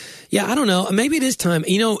 Yeah, I don't know. Maybe it is time.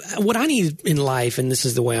 You know, what I need in life, and this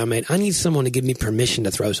is the way I'm made, I need someone to give me permission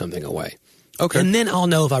to throw something away. Okay. And then I'll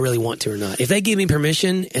know if I really want to or not. If they give me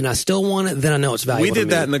permission and I still want it, then I know it's valuable. We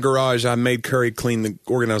did that in the garage. I made Curry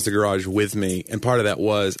organize the garage with me. And part of that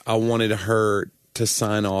was I wanted her to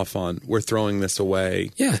sign off on, we're throwing this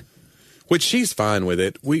away. Yeah. Which she's fine with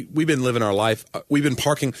it. We've been living our life. We've been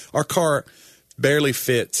parking. Our car barely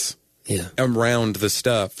fits around the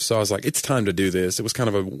stuff. So I was like, it's time to do this. It was kind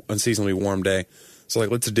of an unseasonably warm day. So like,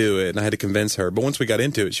 let's do it. And I had to convince her. But once we got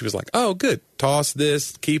into it, she was like, oh, good. Toss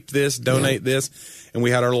this, keep this, donate this. And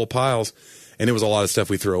we had our little piles. And it was a lot of stuff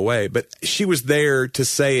we threw away. But she was there to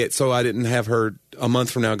say it so I didn't have her a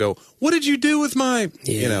month from now go, what did you do with my,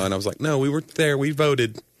 And I was like, no, we were there. We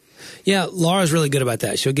voted. Yeah, Laura's really good about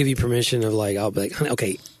that. She'll give you permission of like, I'll be like,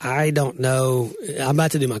 okay, I don't know. I'm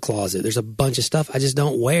about to do my closet. There's a bunch of stuff I just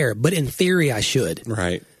don't wear. But in theory, I should.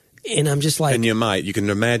 Right. And I'm just like... And you might. You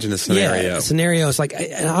can imagine a scenario. Yeah, a scenario. It's like,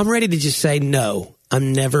 I'm ready to just say, no,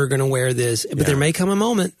 I'm never going to wear this. But there may come a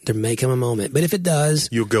moment. But if it does...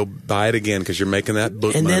 You'll go buy it again because you're making that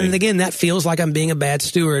book and money. And then again, that feels like I'm being a bad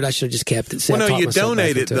steward. I should have just kept it. Well, no, you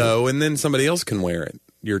donate it, though, and then somebody else can wear it.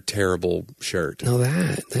 Your terrible shirt. No,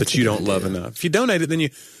 that you don't love enough. If you donate it, then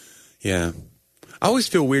you... Yeah. I always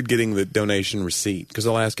feel weird getting the donation receipt because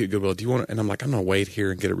they'll ask you at Goodwill, do you want it? And I'm like, I'm going to wait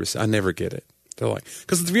here and get a receipt. I never get it. They're like,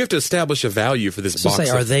 because you have to establish a value for this box.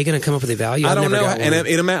 Are they going to come up with a value? I don't know.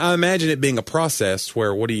 And I imagine it being a process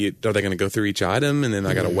where are they going to go through each item and then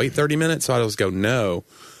I got to wait 30 minutes? So I just go, no.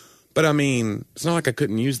 But I mean, it's not like I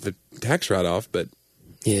couldn't use the tax write-off, but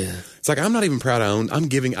yeah, it's like, I'm not even proud I own. I'm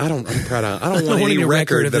proud I don't want any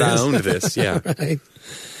record that I owned this. Yeah. Right.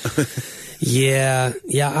 Yeah.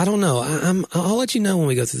 I don't know. I'll let you know when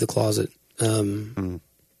we go through the closet.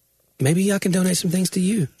 Maybe I can donate some things to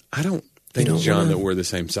you. I don't think, John, that we're the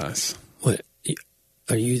same size. What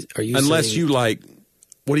are you? Unless saying, you like,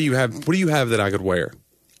 what do you have? What do you have that I could wear?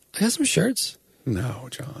 I got some shirts. No,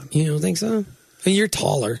 John. You don't think so? I mean, you're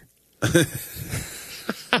taller.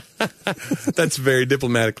 That's very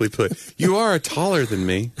diplomatically put. You are taller than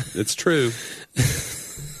me. It's true.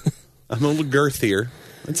 I'm a little girthier.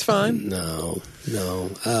 It's fine. No.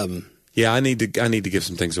 Yeah, I need to give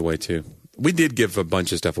some things away too. We did give a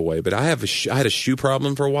bunch of stuff away, but I had a shoe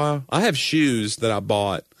problem for a while. I have shoes that I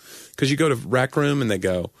bought because you go to Rack Room and they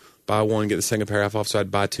go buy one get the second pair half off. So I'd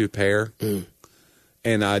buy 2 pair,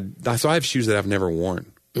 and so I have shoes that I've never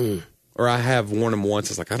worn, or I have worn them once.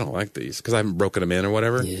 It's like I don't like these because I haven't broken them in or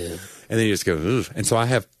whatever. Yeah, and then you just go, ugh. And so I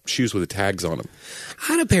have shoes with the tags on them.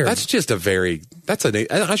 I had a pair. That's just I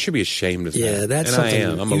should be ashamed of that. Yeah, that's and something.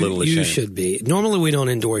 I am. I'm a little ashamed. You should be. Normally we don't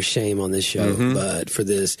endorse shame on this show, but for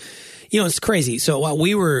this, it's crazy. So while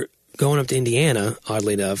we were going up to Indiana,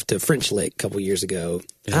 oddly enough, to French Lick a couple years ago,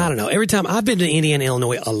 I don't know. Every time I've been to Indiana,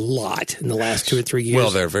 Illinois a lot in the last 2 or 3 years.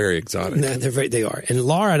 Well, they're very exotic. They are. And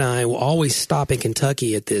Laura and I will always stop in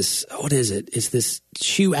Kentucky at this. What is it? It's this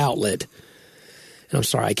shoe outlet. And I'm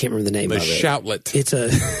sorry, I can't remember the name of it. The Shoutlet.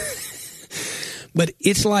 But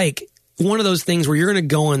it's like one of those things where you're going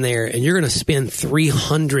to go in there and you're going to spend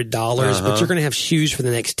 $300, but you're going to have shoes for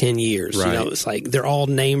the next 10 years. Right. It's like they're all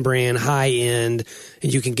name brand, high end,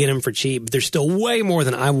 and you can get them for cheap. But they're still way more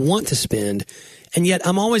than I want to spend. And yet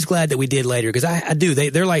I'm always glad that we did later because I do.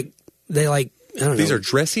 They're like, I don't know. These are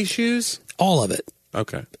dressy shoes? All of it.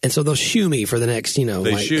 Okay. And so they'll shoe me for the next, couple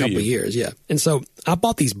of years. Yeah. And so I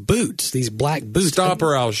bought these boots, these black boots. Stop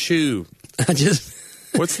or I'll shoe.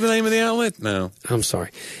 What's the name of the outlet? No. I'm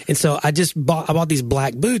sorry. And so I bought these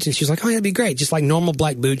black boots and she was like, oh, that'd be great. Just like normal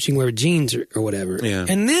black boots you can wear with jeans or whatever. Yeah.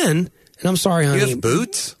 And I'm sorry, honey. You have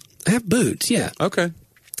boots? I have boots, yeah. Okay.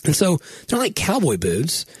 And so they're like cowboy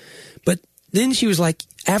boots. But then she was like,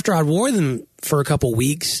 after I wore them for a couple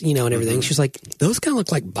weeks, and everything, she was like, those kind of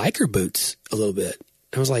look like biker boots a little bit.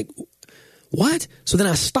 I was like, what? So then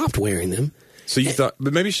I stopped wearing them. So you thought,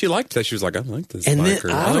 but maybe she liked that. She was like, I like this And biker.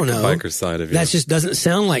 then, I don't like know. the biker side of you. That just doesn't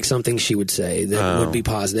sound like something she would say that would be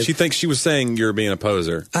positive. She thinks she was saying you're being a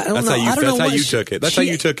poser. I don't that's know. How you, I don't know that's how what you she- took it. That's she-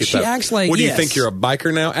 how you took it. she though. acts like, what do you yes. think? You're a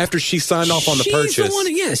biker now? After she signed off on the She's purchase. the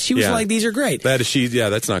one, yes, she was Yeah. like, these are great. That is she. Yeah,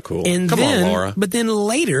 that's not cool. And Come then, on, Laura. But then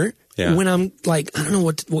later, Yeah. when I'm like, I don't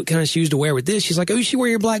know what kind of shoes to wear with this, she's like, oh, you should wear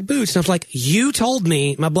your black boots. And I was like, you told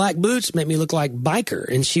me my black boots make me look like biker.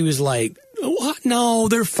 And she was like, what? No,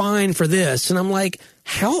 they're fine for this. And I'm like,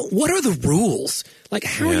 what are the rules? Like,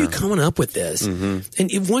 how are Yeah. you coming up with this? And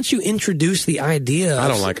once you introduce the idea I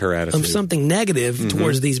don't like her attitude. of something negative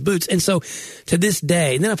towards these boots. And so to this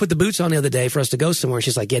day, and then I put the boots on the other day for us to go somewhere.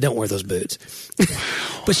 She's like, yeah, don't wear those boots.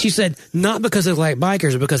 But she said, not because they look like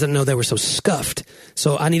bikers, but because I know they were so scuffed.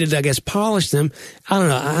 So I needed to, I guess, polish them. I don't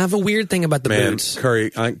know. I have a weird thing about the Man, boots.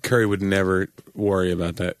 Curry would never worry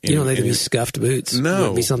about that. You don't think they'd be scuffed boots? No.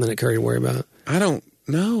 Wouldn't be something that Curry would worry about. I don't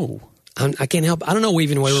know. I can't help. I don't know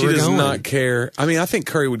even where She we're does going. not care. I mean, I think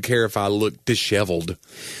Curry would care if I looked disheveled.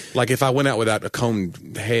 Like if I went out without a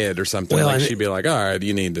combed head or something. Well, like and- she'd be like, all right,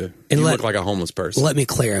 you need to. And You let- look like a homeless person. Let me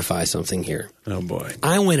clarify something here. Oh, boy.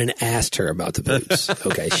 I went and asked her about the boots.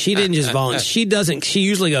 Okay, she didn't just volunteer. She doesn't. She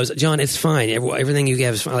usually goes, John, it's fine. Everything you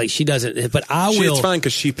have is fine. Like she doesn't. But I will. It's fine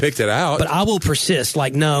because she picked it out. But I will persist.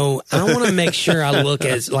 Like, no, I want to make sure I look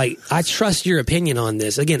as like I trust your opinion on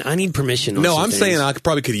this. Again, I need permission. On no, some I'm things saying I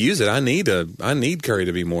probably could use it. I need Curry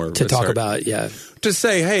to be more to talk assert- about. Yeah, to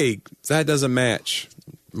say, hey, that doesn't match,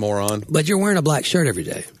 moron. but you're wearing a black shirt every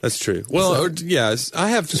day. That's true. Well, yes, I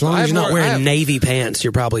have. As long as you're not wearing navy pants,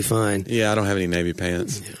 you're probably fine. Yeah, I don't have any navy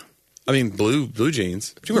pants. I mean, blue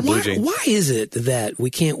jeans. But you wear blue jeans. Why is it that we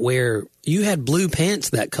can't wear? You had blue pants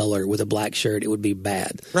that color with a black shirt, it would be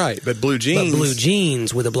bad. Right, but blue jeans. But blue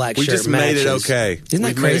jeans with a black We shirt just made it matches. okay. Isn't that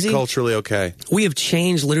We've crazy? made it culturally okay. We have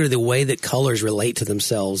changed literally the way that colors relate to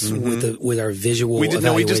themselves with our visual We just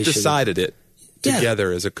evaluation. decided it Yeah.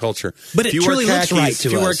 together as a culture. But If it you wear truly looks khakis, right to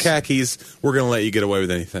If you wear us. khakis, we're going to let you get away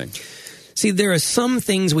with anything. See, there are some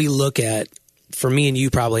things we look at, for me and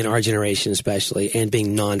you probably in our generation especially, and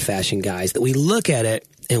being non-fashion guys, that we look at it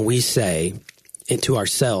and we say, and to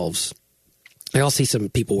ourselves, I'll see some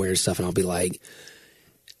people wearing stuff and I'll be like,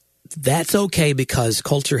 that's okay because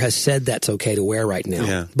culture has said that's okay to wear right now.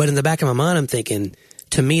 Yeah. But in the back of my mind, I'm thinking,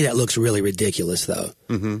 to me, that looks really ridiculous though.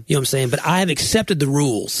 Mm-hmm. You know what I'm saying? But I have accepted the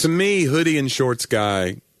rules. To me, hoodie and shorts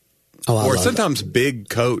guy, Oh, I or love it. sometimes big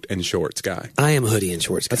coat and shorts guy. I am a hoodie and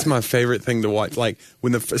shorts guy. That's my favorite thing to watch. Like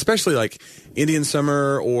when especially like Indian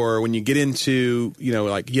summer, or when you get into,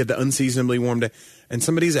 like you had the unseasonably warm day, and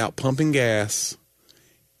somebody's out pumping gas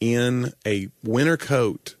in a winter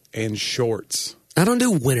coat and shorts. I don't do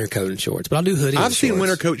winter coat and shorts, but I'll do hoodie. I've and seen shorts.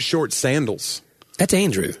 winter coat short sandals, That's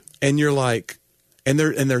Andrew. and you're like, and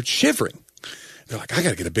they're shivering. They're like, I got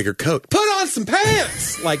to get a bigger coat. Put on some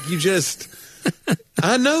pants. Like you just.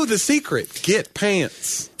 I know the secret. Get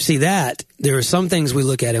pants. See that there are some things we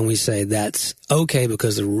look at and we say that's okay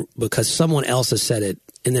because someone else has said it,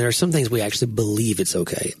 and there are some things we actually believe it's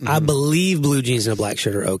okay. I believe blue jeans and a black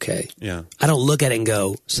shirt are okay. Yeah. I don't look at it and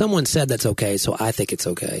go, someone said that's okay, so I think it's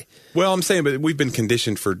okay. Well, I'm saying, but we've been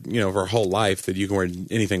conditioned for our whole life that you can wear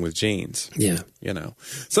anything with jeans. Yeah.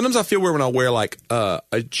 Sometimes I feel weird when I wear like a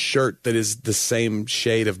shirt that is the same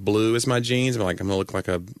shade of blue as my jeans. I'm like, I'm gonna look like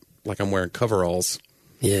I'm wearing coveralls.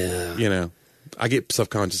 Yeah. I get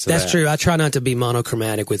self-conscious of That's that. true. I try not to be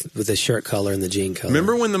monochromatic with the shirt color and the jean color.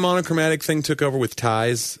 Remember when the monochromatic thing took over with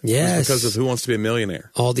ties? Yes. It was because of Who Wants to Be a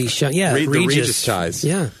Millionaire? all these the Regis ties.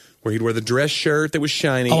 Yeah. Where he'd wear the dress shirt that was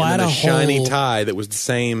shiny, Oh, I and then had a a shiny whole- tie that was the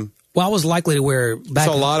same. Well, I was likely to wear back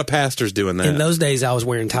Saw a lot of pastors doing that. in those days. I was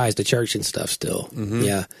wearing ties to church and stuff still.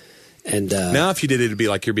 Yeah. And Now, if you did it, it'd be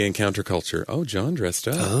like you're being counterculture. Oh, John dressed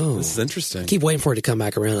up. Oh. This is interesting. keep waiting for it to come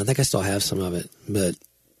back around. I think I still have some of it, but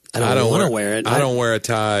I don't want to wear it. I don't wear a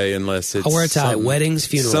tie unless it's. I wear a tie at something- weddings,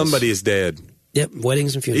 funerals. Somebody is dead. Yep,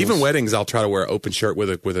 weddings and funerals. Even weddings, I'll try to wear an open shirt with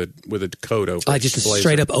a coat over. Like just a blazer.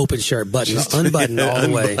 straight up open shirt, button unbuttoned all the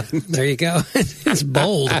way. There you go. It's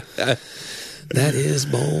bold. That is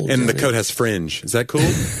bold. And the Johnny. coat has fringe. Is that cool?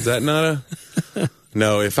 Is that not a?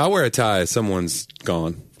 No. If I wear a tie, someone's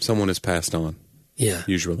gone. Someone has passed on. Yeah,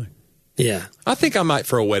 Usually, yeah. I think I might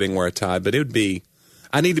for a wedding wear a tie, but it would be.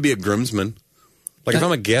 I need to be a groomsman. Like if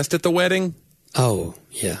I'm a guest at the wedding, Oh,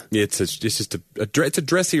 yeah. it's just it's a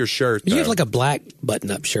dressier shirt. You have though. like a black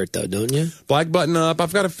button-up shirt, though, don't you? black button up.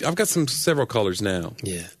 I've got several colors now.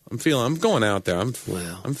 Yeah. I'm going out there.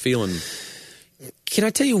 Wow. I'm feeling. Can I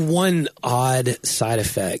tell you one odd side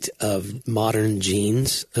effect of modern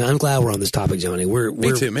jeans? And I'm glad we're on this topic, Johnny.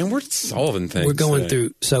 Me too, man. We're solving things. We're going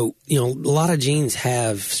through. So, a lot of jeans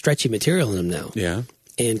have stretchy material in them now. Yeah.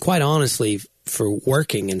 And quite honestly, for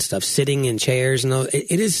working and stuff, sitting in chairs and all, it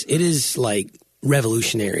is like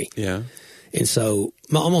revolutionary. Yeah. And so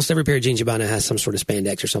almost every pair of jeans you buy now has some sort of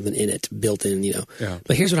spandex or something in it, built in, Yeah.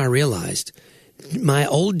 But here's what I realized. My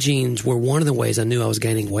old jeans were one of the ways I knew I was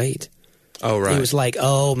gaining weight. Oh, right. It was like,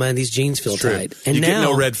 oh, man, these jeans feel tight. And you now, get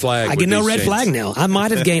no red flag. I get no red flag now. I might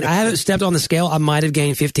have gained, I haven't stepped on the scale. I might have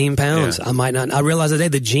gained 15 pounds. Yeah. I might not. I realized today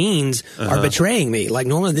the jeans are betraying me. Like,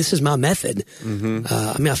 normally this is my method.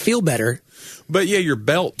 Mm-hmm. I feel better. But yeah, your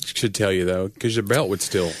belt should tell you, though, because your belt would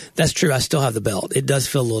still. That's true. I still have the belt. It does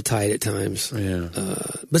feel a little tight at times. Yeah.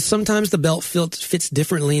 But sometimes the belt fits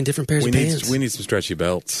differently in different pairs of pants. We need some stretchy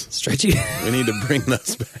belts. Stretchy. We need to bring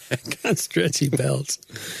those back. Stretchy belts.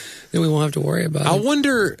 Then we won't have to worry about it. I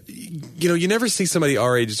wonder, you never see somebody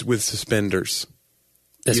our age with suspenders.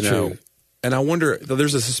 That's true. And I wonder,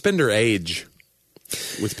 there's a suspender age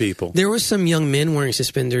with people. There were some young men wearing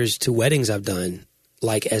suspenders to weddings I've done,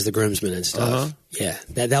 like as the groomsmen and stuff. Yeah,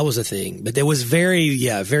 that was a thing. But there was very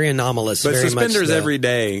anomalous. But very suspenders much every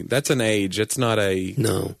day, that's an age. It's not a...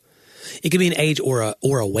 No. It could be an age or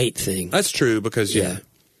a weight thing. That's true because,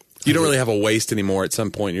 you don't really have a waist anymore at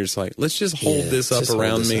some point. You're just like, let's just hold this up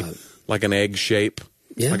around me like an egg shape,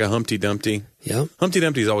 like a Humpty Dumpty. Yeah. Humpty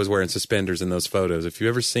Dumpty's always wearing suspenders in those photos. If you've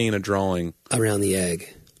ever seen a drawing around the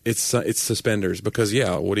egg, it's suspenders because,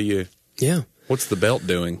 what do you... Yeah. What's the belt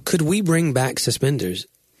doing? Could we bring back suspenders?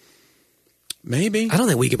 Maybe. I don't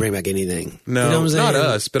think we could bring back anything. No, you know what I'm saying? Not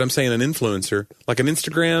us, but I'm saying an influencer, like an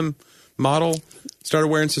Instagram model started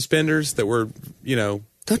wearing suspenders that were,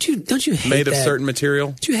 Don't you hate made that? of certain material?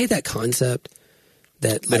 Don't you hate that concept?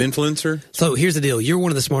 That influencer? So here's the deal. You're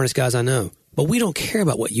one of the smartest guys I know. But we don't care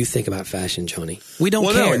about what you think about fashion, Johnny. We don't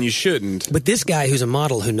care. No, and you shouldn't. But this guy who's a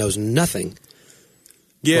model who knows nothing.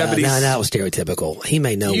 Yeah, but that was stereotypical. He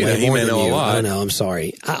may know way more than you. A lot. I know. I'm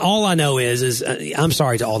sorry. All I know is I'm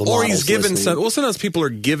sorry to all the models. Or he's given listening. Well, sometimes people are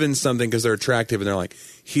given something because they're attractive, and they're like,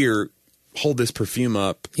 "Here, hold this perfume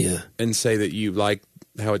up, and say that you like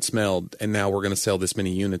how it smelled, and now we're going to sell this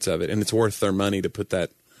many units of it, and it's worth their money to put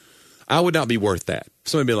that." I would not be worth that.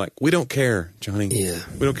 Somebody be like, "We don't care, Johnny. Yeah,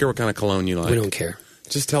 we don't care what kind of cologne you like. We don't care.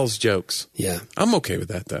 Just tell us jokes." Yeah, I'm okay with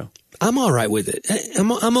that though. I'm all right with it.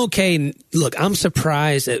 I'm okay. Look, I'm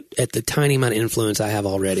surprised at the tiny amount of influence I have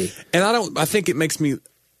already. And I think it makes me.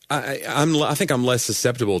 I think I'm less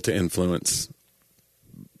susceptible to influence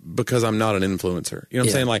because I'm not an influencer. You know what I'm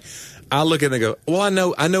saying? Like, I look at it and go, well, I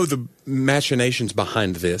know the machinations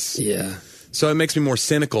behind this. Yeah. So it makes me more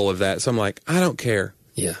cynical of that. So I'm like, I don't care.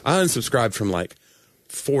 Yeah. I unsubscribed from like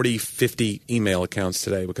 40, 50 email accounts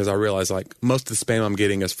today because I realized like most of the spam I'm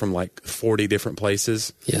getting is from like 40 different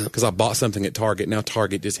places. Yeah. Because I bought something at Target. Now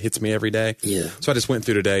Target just hits me every day. Yeah. So I just went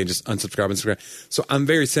through today and just unsubscribed. So I'm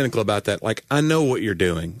very cynical about that. Like, I know what you're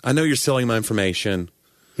doing. I know you're selling my information.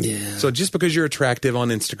 Yeah. So just because you're attractive on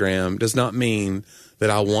Instagram does not mean that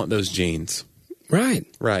I want those jeans. Right.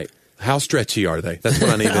 Right. How stretchy are they? That's what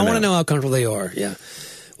I need to know. I want to know how comfortable they are. Yeah.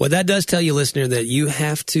 Well, that does tell you, listener, that you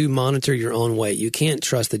have to monitor your own weight. You can't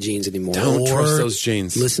trust the jeans anymore. Don't trust those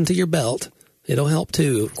jeans. Listen to your belt. It'll help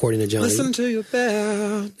too, according to Johnny. Listen to your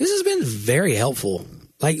belt. This has been very helpful.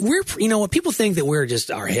 Like, what people think that we're just,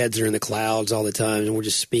 our heads are in the clouds all the time and we're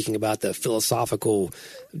just speaking about the philosophical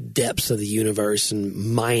depths of the universe and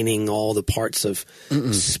mining all the parts of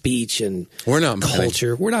speech and we're not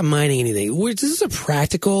culture. We're not mining anything. This is a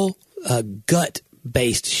practical,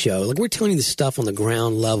 gut-based show. Like, we're telling you the stuff on the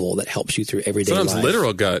ground level that helps you through everyday life. Sometimes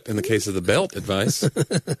literal gut in the case of the belt advice.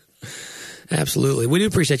 Absolutely. We do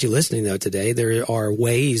appreciate you listening, though, today. There are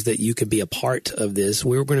ways that you could be a part of this.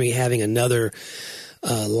 We're going to be having another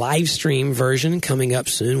live stream version coming up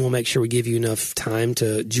soon. We'll make sure we give you enough time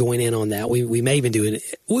to join in on that. We may even do it.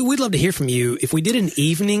 We'd love to hear from you. If we did an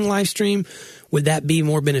evening live stream, would that be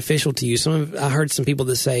more beneficial to you? I heard some people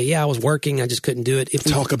that say, yeah, I was working, I just couldn't do it.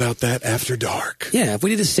 Talk about that after dark. Yeah, if we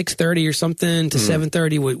did a 6:30 or something to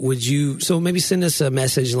 7:30, would you? So maybe send us a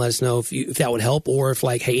message and let us know if that would help, or if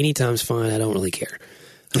like, hey, anytime's fine, I don't really care.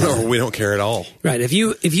 Or we don't care at all. Right. If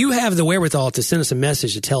you have the wherewithal to send us a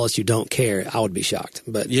message to tell us you don't care, I would be shocked.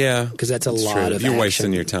 But yeah, because that's a lot true. of you're action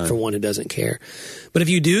wasting your time for one who doesn't care. But if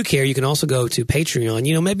you do care, you can also go to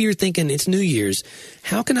Patreon. Maybe you're thinking it's New Year's.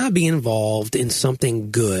 How can I be involved in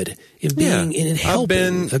something good, in being in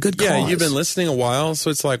helping a good cause? Yeah, you've been listening a while, so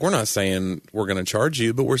it's like we're not saying we're going to charge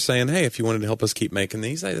you, but we're saying, hey, if you wanted to help us keep making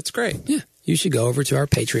these, hey, that's great. Yeah. you should go over to our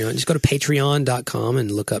Patreon. Just go to patreon.com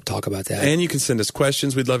and look up Talk About That. And you can send us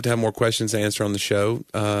questions. We'd love to have more questions to answer on the show.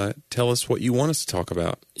 Tell us what you want us to talk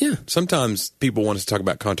about. Yeah. Sometimes people want us to talk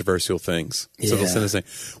about controversial things. So they'll send us saying,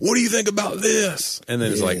 what do you think about this? And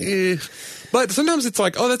then it's like, eh. But sometimes it's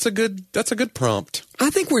like, oh, that's a good prompt. I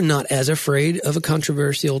think we're not as afraid of a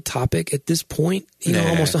controversial topic at this point.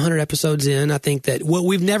 Almost 100 episodes in. I think that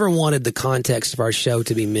we've never wanted the context of our show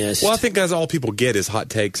to be missed. Well, I think that's all people get is hot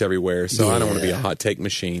takes everywhere. So I don't want to be a hot take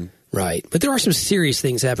machine. Right. But there are some serious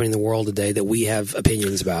things happening in the world today that we have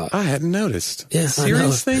opinions about. I hadn't noticed. Yeah,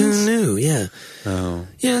 serious things? Who knew? Yeah. Oh.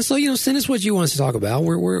 Yeah, so, send us what you want us to talk about.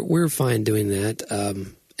 We're fine doing that.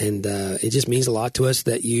 And it just means a lot to us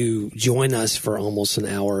that you join us for almost an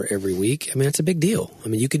hour every week. I mean, it's a big deal. I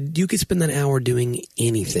mean, you could spend that hour doing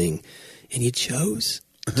anything, and you chose.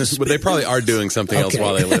 But they probably are doing something else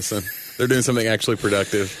while they listen. They're doing something actually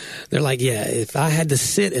productive. They're like, yeah, if I had to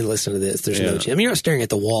sit and listen to this, there's no chance. I mean, you're not staring at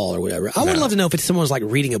the wall or whatever. I would love to know if someone's like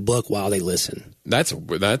reading a book while they listen. That's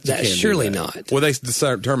surely not. Well, they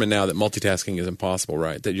determine now that multitasking is impossible,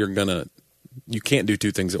 right? That you can't do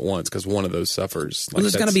two things at once because one of those suffers. Well,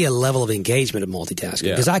 there's got to be a level of engagement of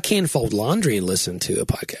multitasking because I can fold laundry and listen to a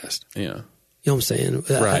podcast. Yeah. You know what I'm saying?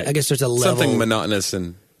 Right. I guess there's a level. Something monotonous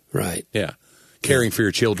and. Right. Yeah. Caring for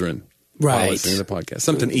your children. Right. While listening to the podcast.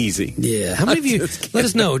 Something easy. Yeah. How many of you, let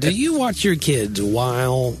us know, do you watch your kids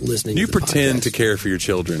while listening to the podcast? You pretend to care for your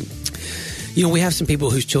children. We have some people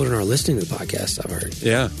whose children are listening to the podcast, I've heard.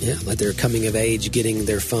 Yeah. Yeah, like they're coming of age, getting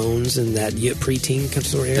their phones and that preteen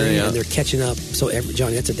sort of area, and they're catching up. So,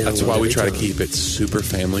 Johnny, that's a download. That's why we try to keep it super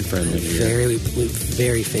family friendly here.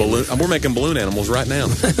 Very family. We're making balloon animals right now.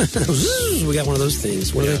 We got one of those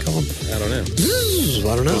things. What are they called? I don't know.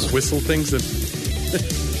 I don't know. Those whistle things that...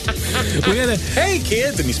 Hey,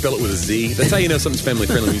 kids! And you spell it with a Z. That's how you know something's family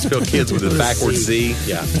friendly. When you spell kids with a backwards Z.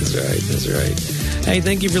 Yeah. That's right. Hey,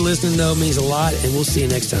 thank you for listening, though. It means a lot, and we'll see you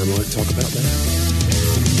next time. We'll talk about that.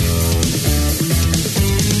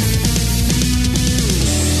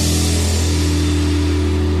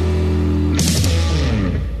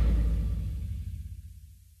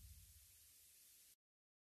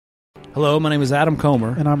 Hello, my name is Adam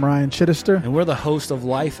Comer. And I'm Ryan Chittister. And we're the host of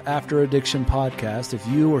Life After Addiction podcast. If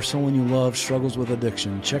you or someone you love struggles with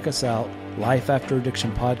addiction, check us out, Life After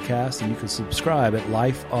Addiction podcast, and you can subscribe at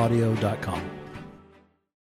lifeaudio.com.